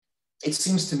 It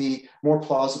seems to me more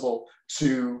plausible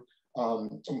to,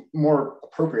 more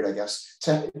appropriate, I guess,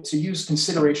 to use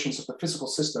considerations of the physical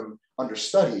system under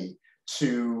study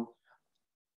to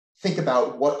think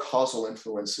about what causal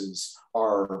influences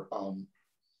are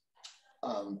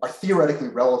theoretically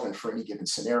relevant for any given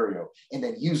scenario, and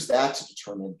then use that to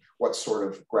determine what sort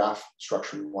of graph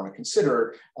structure we want to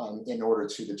consider in order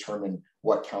to determine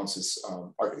what counts as,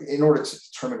 in order to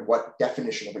determine what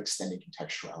definition of extended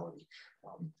contextuality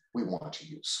we want to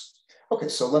use. Okay,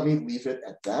 so let me leave it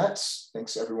at that.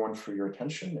 Thanks everyone for your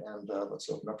attention, and let's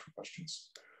open up for questions.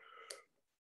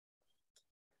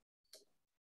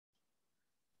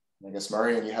 I guess,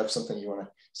 Marian, you have something you want to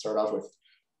start off with?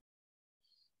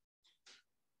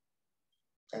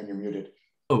 And you're muted.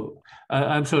 Oh,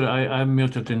 I'm sorry, I'm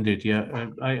muted indeed. Yeah,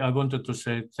 I wanted to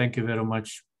say thank you very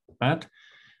much, Pat.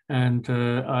 And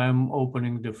I'm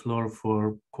opening the floor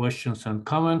for questions and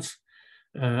comments.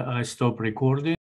 I stop recording.